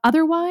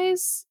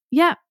otherwise,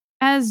 yeah,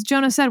 as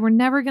Jonah said, we're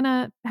never going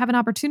to have an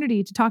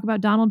opportunity to talk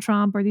about Donald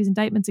Trump or these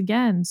indictments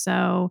again.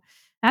 So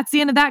that's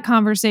the end of that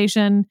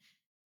conversation.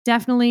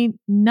 Definitely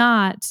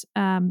not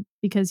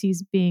because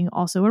he's being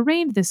also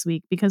arraigned this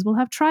week, because we'll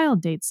have trial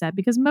dates set,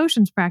 because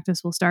motions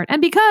practice will start,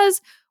 and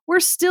because we're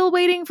still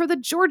waiting for the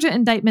Georgia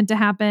indictment to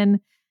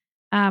happen,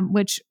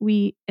 which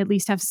we at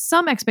least have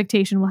some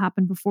expectation will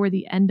happen before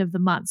the end of the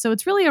month. So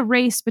it's really a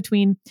race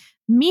between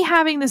me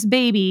having this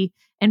baby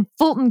and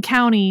Fulton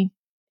County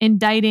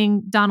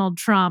indicting Donald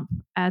Trump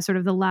as sort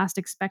of the last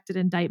expected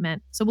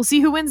indictment. So we'll see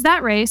who wins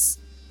that race.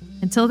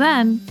 Until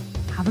then,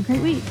 have a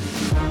great week.